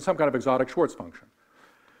kind of exotic Schwartz function.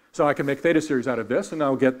 So I can make theta series out of this, and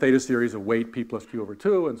I'll get theta series of weight P plus Q over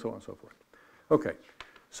 2, and so on and so forth. Okay,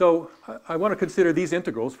 so I want to consider these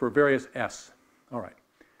integrals for various S. All right,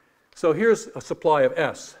 so here's a supply of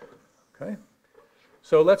S. Okay,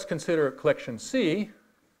 so let's consider collection C,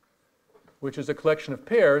 which is a collection of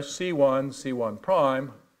pairs C1, C1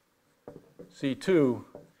 prime, C2,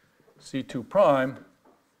 C2 prime,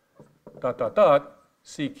 dot, dot, dot,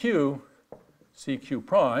 CQ, CQ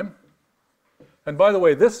prime. And by the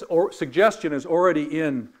way, this suggestion is already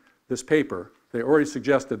in this paper. They already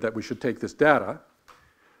suggested that we should take this data,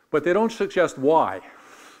 but they don't suggest why.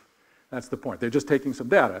 That's the point. They're just taking some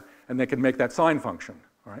data, and they can make that sign function.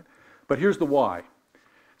 All right? But here's the why.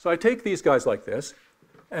 So I take these guys like this,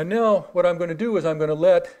 and now what I'm going to do is I'm going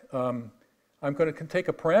to take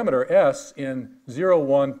a parameter S in 0,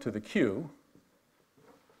 1 to the Q.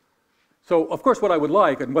 So, of course, what I would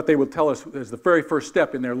like, and what they would tell us as the very first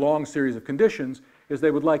step in their long series of conditions, is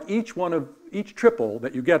they would like each triple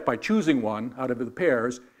that you get by choosing one out of the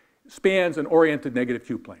pairs spans an oriented negative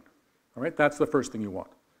Q plane. All right? That's the first thing you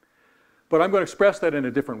want. But I'm going to express that in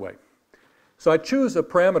a different way. So I choose a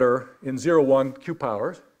parameter in 0, 1 Q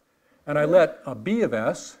powers, and I let a B of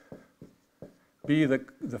S be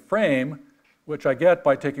the frame, which I get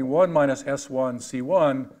by taking 1 minus S1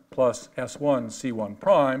 C1 plus S1 C1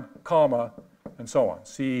 prime, comma, and so on.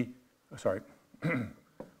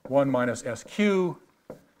 1 minus SQ,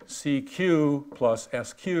 CQ plus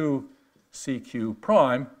SQ, CQ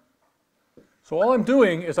prime. So all I'm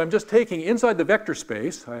doing is I'm just taking inside the vector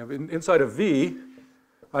space, I have inside of V,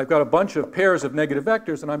 I've got a bunch of pairs of negative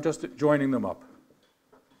vectors, and I'm just joining them up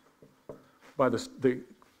by the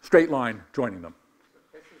straight line joining them.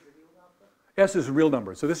 S is a real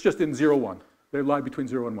number. So this is just in 0, 1. They lie between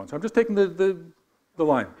 0 and 1. So I'm just taking the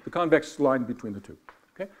line, the convex line between the two.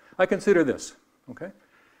 Okay? I consider this. Okay?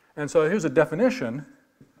 And so here's a definition.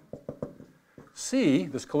 C,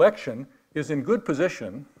 this collection, is in good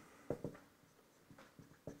position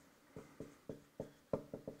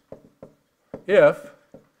if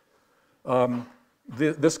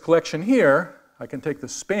this collection here, I can take the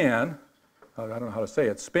span, I don't know how to say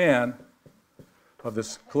it, span of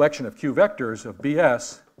this collection of Q vectors of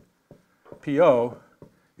BS, PO,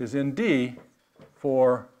 is in D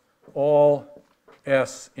for all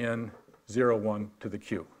S in 0, 1 to the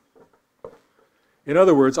Q. In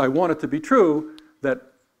other words, I want it to be true that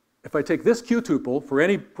if I take this Q tuple for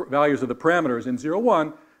any values of the parameters in 0,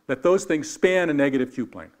 1, that those things span a negative Q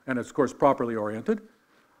plane. And it's, of course, properly oriented.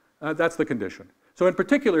 That's the condition. So in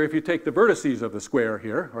particular, if you take the vertices of the square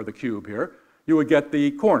here, or the cube here, you would get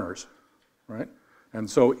the corners, right? And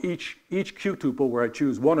so each Q tuple where I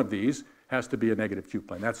choose one of these has to be a negative Q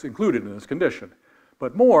plane. That's included in this condition.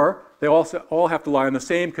 But more, they also all have to lie on the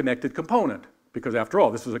same connected component, because after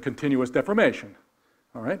all, this is a continuous deformation.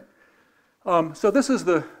 All right? So this is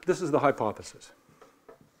the hypothesis.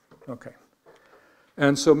 Okay.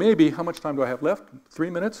 And so maybe, how much time do I have left? 3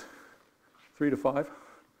 minutes? 3 to 5?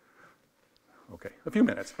 Okay, a few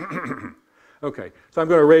minutes. Okay, so I'm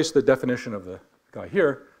going to erase the definition of the guy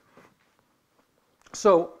here.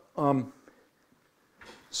 So,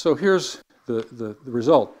 so here's the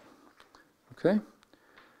result. Okay?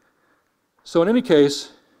 So in any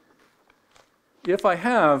case, if I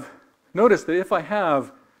have, notice that if I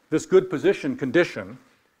have this good position condition,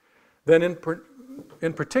 then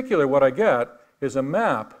in particular what I get is a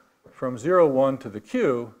map from 0, 1 to the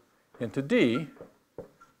Q into D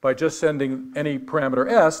by just sending any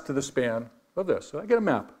parameter S to the span of this. So I get a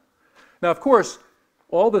map. Now, of course,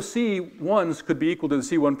 all the C1s could be equal to the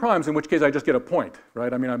C1 primes, in which case I just get a point,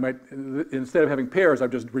 right? I mean, I might, instead of having pairs,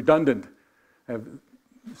 I've just redundant. I have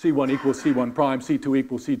C1 equals C1 prime, C2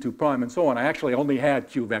 equals C2 prime, and so on. I actually only had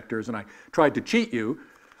Q vectors, and I tried to cheat you.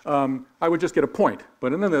 I would just get a point,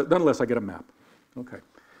 but nonetheless, I get a map. Okay.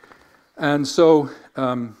 And so,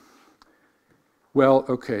 well,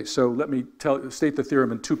 okay, so let me state the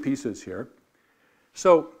theorem in 2 pieces here.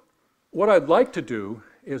 So what I'd like to do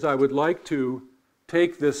is I would like to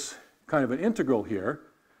take this kind of an integral here.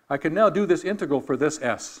 I can now do this integral for this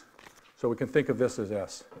S. So we can think of this as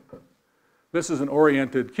S. This is an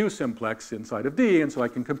oriented Q simplex inside of D, and so I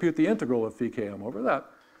can compute the integral of phi km over that.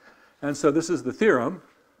 And so this is the theorem.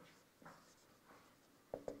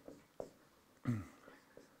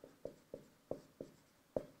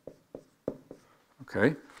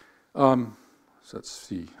 Okay, so let's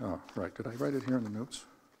see. Oh, right, did I write it here in the notes?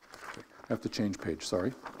 Okay. I have to change page,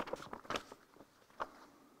 sorry.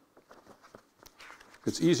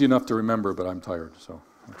 It's easy enough to remember, but I'm tired, so,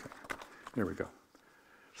 okay. Here we go.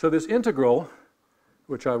 So this integral,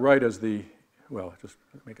 which I write as the, well, just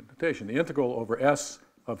make a notation, the integral over S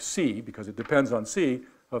of C, because it depends on C,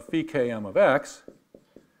 of phi km of x,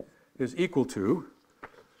 is equal to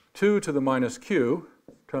 2 to the minus q,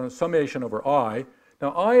 summation over I.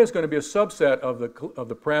 Now, I is going to be a subset of the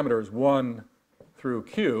parameters 1 through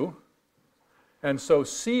q. And so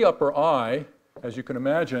C upper I, as you can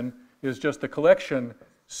imagine, is just a collection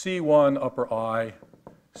C1 upper I,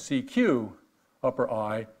 CQ upper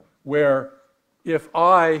I, where if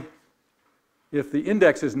the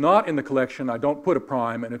index is not in the collection, I don't put a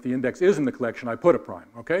prime, and if the index is in the collection, I put a prime.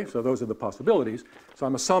 Okay? So those are the possibilities. So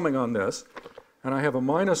I'm summing on this. And I have a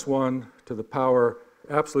minus 1 to the power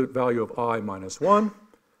absolute value of I minus 1,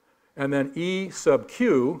 and then E sub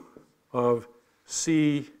Q of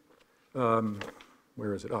C,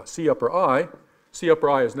 where is it? C upper I. C upper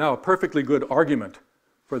I is now a perfectly good argument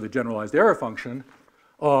for the generalized error function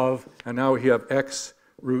of, and now we have x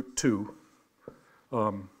root 2.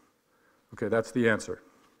 Okay, that's the answer.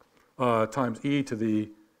 Times e to the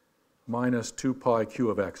minus 2 pi q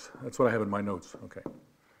of x. That's what I have in my notes. Okay.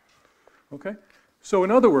 Okay? So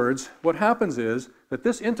in other words, what happens is that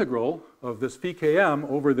this integral of this phi km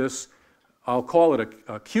over this, I'll call it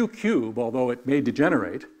a q cube, although it may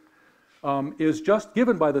degenerate, is just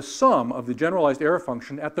given by the sum of the generalized error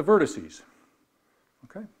function at the vertices.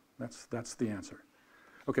 Okay? That's the answer.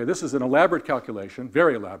 Okay, this is an elaborate calculation,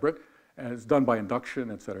 very elaborate, and it's done by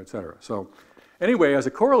induction, et cetera, et cetera. So anyway, as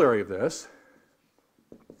a corollary of this,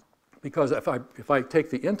 because if I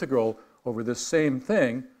take the integral over this same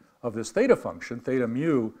thing of this theta function, theta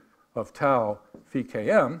mu of tau phi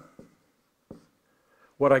km,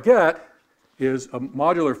 what I get is a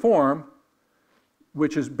modular form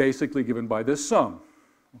which is basically given by this sum.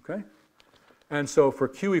 Okay? And so for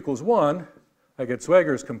q equals 1, I get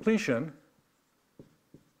Zwegers completion.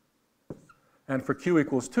 And for q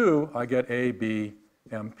equals 2, I get A, B,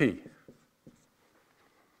 M, P.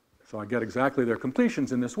 So I get exactly their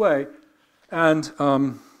completions in this way. And,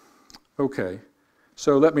 okay,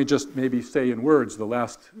 so let me just maybe say in words the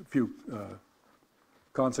last few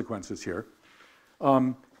consequences here.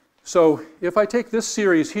 So if I take this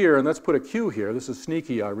series here, and let's put a Q here. This is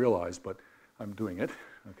sneaky, I realize, but I'm doing it,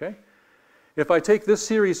 okay? If I take this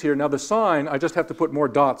series here, now the sign, I just have to put more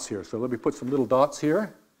dots here. So let me put some little dots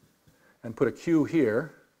here and put a Q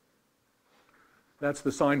here. That's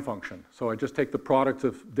the sign function. So I just take the product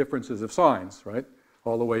of differences of signs, right,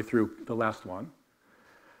 all the way through the last one.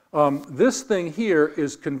 This thing here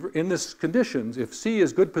is, in this conditions, if C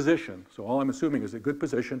is good position, so all I'm assuming is a good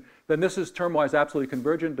position, then this is term-wise absolutely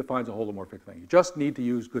convergent, defines a holomorphic thing. You just need to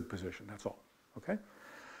use good position, that's all, okay?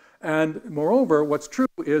 And moreover, what's true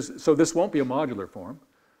is, so this won't be a modular form,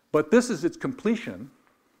 but this is its completion.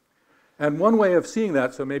 And one way of seeing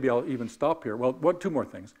that, so maybe I'll even stop here, well, two more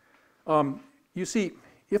things. You see,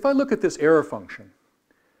 if I look at this error function,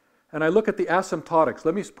 and I look at the asymptotics,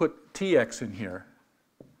 let me put Tx in here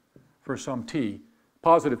for some t,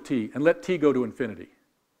 positive t, and let t go to infinity,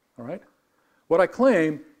 all right? What I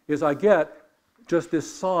claim is I get just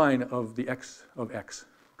this sign of the x of x,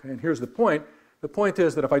 okay? And here's the point. The point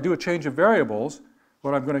is that if I do a change of variables,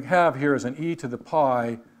 what I'm going to have here is an e to the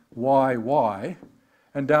pi y,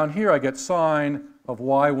 and down here I get sine of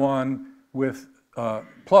y1 with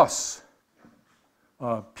plus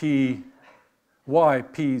p y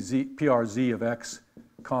p z prz of x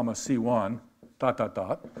comma c1 dot dot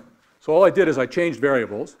dot. So all I did is I changed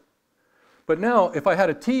variables. But now if I had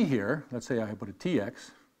a t here, let's say I put a tx,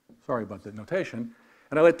 sorry about the notation,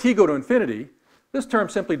 and I let t go to infinity, this term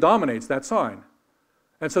simply dominates that sign.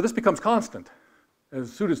 And so this becomes constant.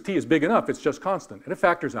 As soon as t is big enough, it's just constant. And it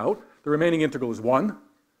factors out. The remaining integral is 1.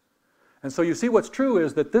 And so you see what's true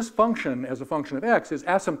is that this function, as a function of x, is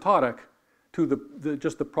asymptotic to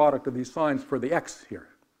just the product of these signs for the x here,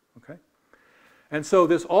 okay? And so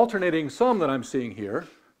this alternating sum that I'm seeing here,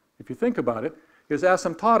 if you think about it, is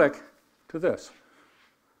asymptotic to this.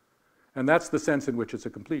 And that's the sense in which it's a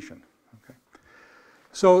completion, okay?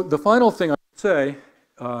 So the final thing I would say,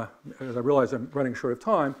 as I realize I'm running short of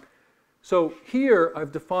time, so here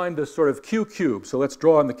I've defined this sort of q cubed. So let's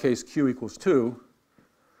draw in the case q equals 2.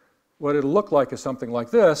 What it'll look like is something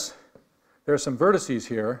like this. There are some vertices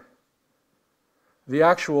here. The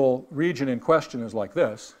actual region in question is like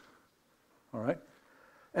this, all right?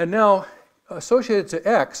 And now, associated to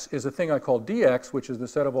x is a thing I call dx, which is the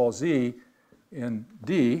set of all z in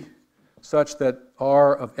D, such that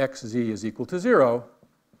r of xz is equal to 0.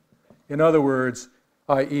 In other words,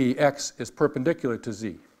 i.e. x is perpendicular to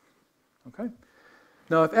z, okay?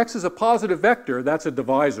 Now, if x is a positive vector, that's a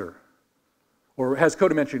divisor, or has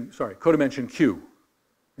codimension q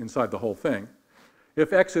inside the whole thing.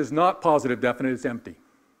 If x is not positive definite, it's empty,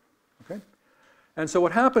 okay? And so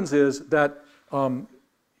what happens is that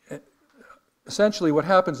essentially what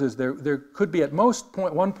happens is there could be at most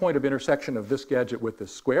one point of intersection of this gadget with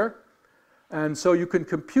this square. And so you can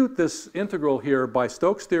compute this integral here by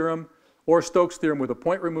Stokes' theorem or Stokes' theorem with a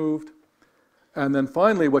point removed. And then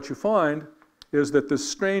finally what you find is that this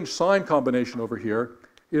strange sign combination over here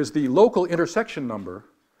is the local intersection number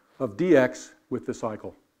of dx with the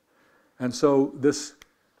cycle. And so this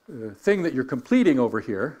thing that you're completing over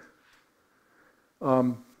here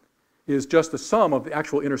is just the sum of the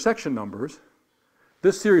actual intersection numbers.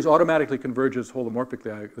 This series automatically converges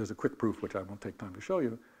holomorphically. There's a quick proof, which I won't take time to show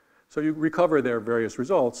you. So you recover their various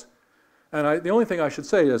results. And the only thing I should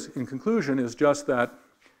say is, in conclusion, is just that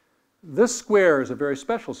this square is a very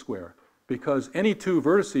special square because any two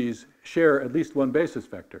vertices share at least one basis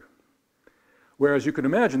vector. Whereas you can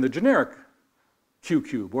imagine the generic q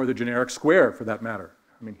cube, or the generic square for that matter.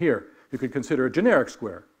 I mean, here, you could consider a generic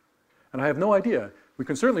square. And I have no idea. We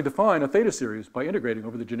can certainly define a theta series by integrating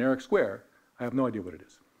over the generic square. I have no idea what it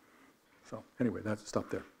is. So anyway, that's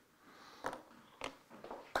stop there.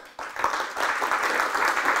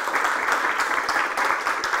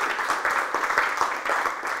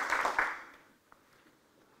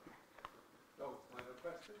 So, final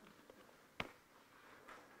question?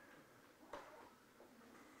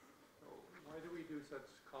 So why do we do such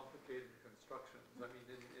complicated constructions? I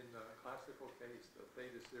mean, in the classical case, the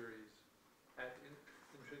theta series had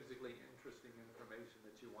intrinsically interesting information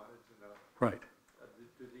that you wanted to know. Right.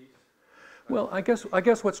 Do these? Well, I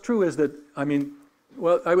guess what's true is that, I mean,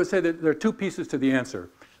 well, I would say that there are two pieces to the answer.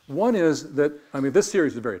 One is that, I mean, this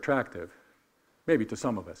series is very attractive, maybe to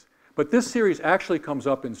some of us. But this series actually comes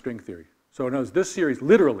up in string theory. So in other words, this series,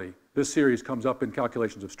 literally, this series comes up in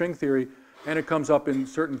calculations of string theory, and it comes up in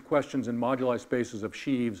certain questions in moduli spaces of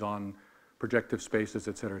sheaves on projective spaces,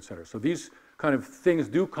 et cetera, et cetera. So these kind of things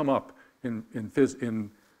do come up in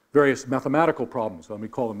various mathematical problems. Let me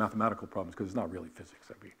call them mathematical problems because it's not really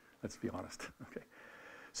physics. Let's be honest. Okay.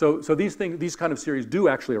 So these kind of series do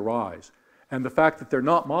actually arise. And the fact that they're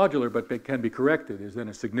not modular but they can be corrected is then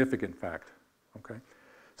a significant fact. Okay?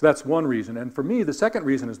 So that's one reason. And for me, the second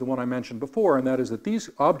reason is the one I mentioned before, and that is that these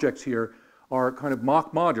objects here are kind of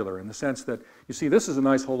mock modular in the sense that, you see, this is a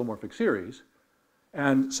nice holomorphic series.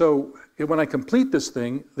 And so when I complete this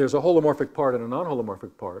thing, there's a holomorphic part and a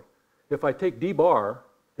non-holomorphic part. If I take d bar,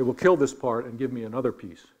 it will kill this part and give me another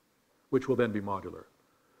piece, which will then be modular.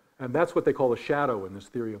 And that's what they call a shadow in this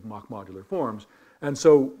theory of mock modular forms. And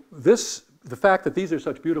so the fact that these are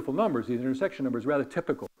such beautiful numbers, these intersection numbers, is rather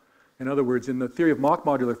typical. In other words, in the theory of mock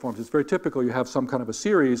modular forms, it's very typical you have some kind of a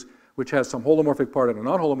series which has some holomorphic part and a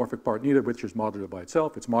non-holomorphic part, neither of which is modular by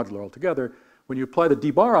itself. It's modular altogether. When you apply the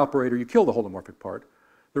d bar operator, you kill the holomorphic part.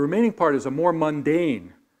 The remaining part is a more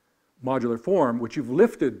mundane modular form, which you've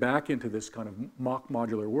lifted back into this kind of mock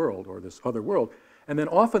modular world, or this other world. And then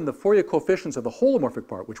often the Fourier coefficients of the holomorphic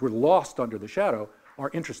part, which were lost under the shadow, are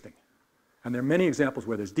interesting. And there are many examples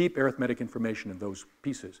where there's deep arithmetic information in those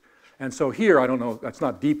pieces. And so here, I don't know, that's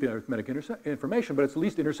not deep arithmetic information, but it's at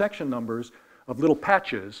least intersection numbers of little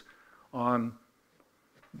patches on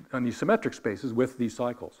these symmetric spaces with these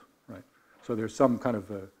cycles, right? So there's some kind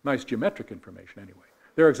of nice geometric information anyway.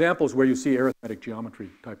 There are examples where you see arithmetic geometry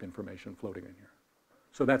type information floating in here.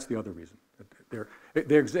 So that's the other reason.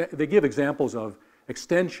 They give examples of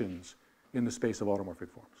extensions in the space of automorphic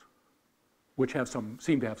forms, which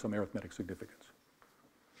seem to have some arithmetic significance.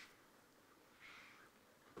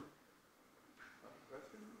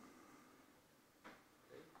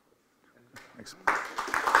 Thanks.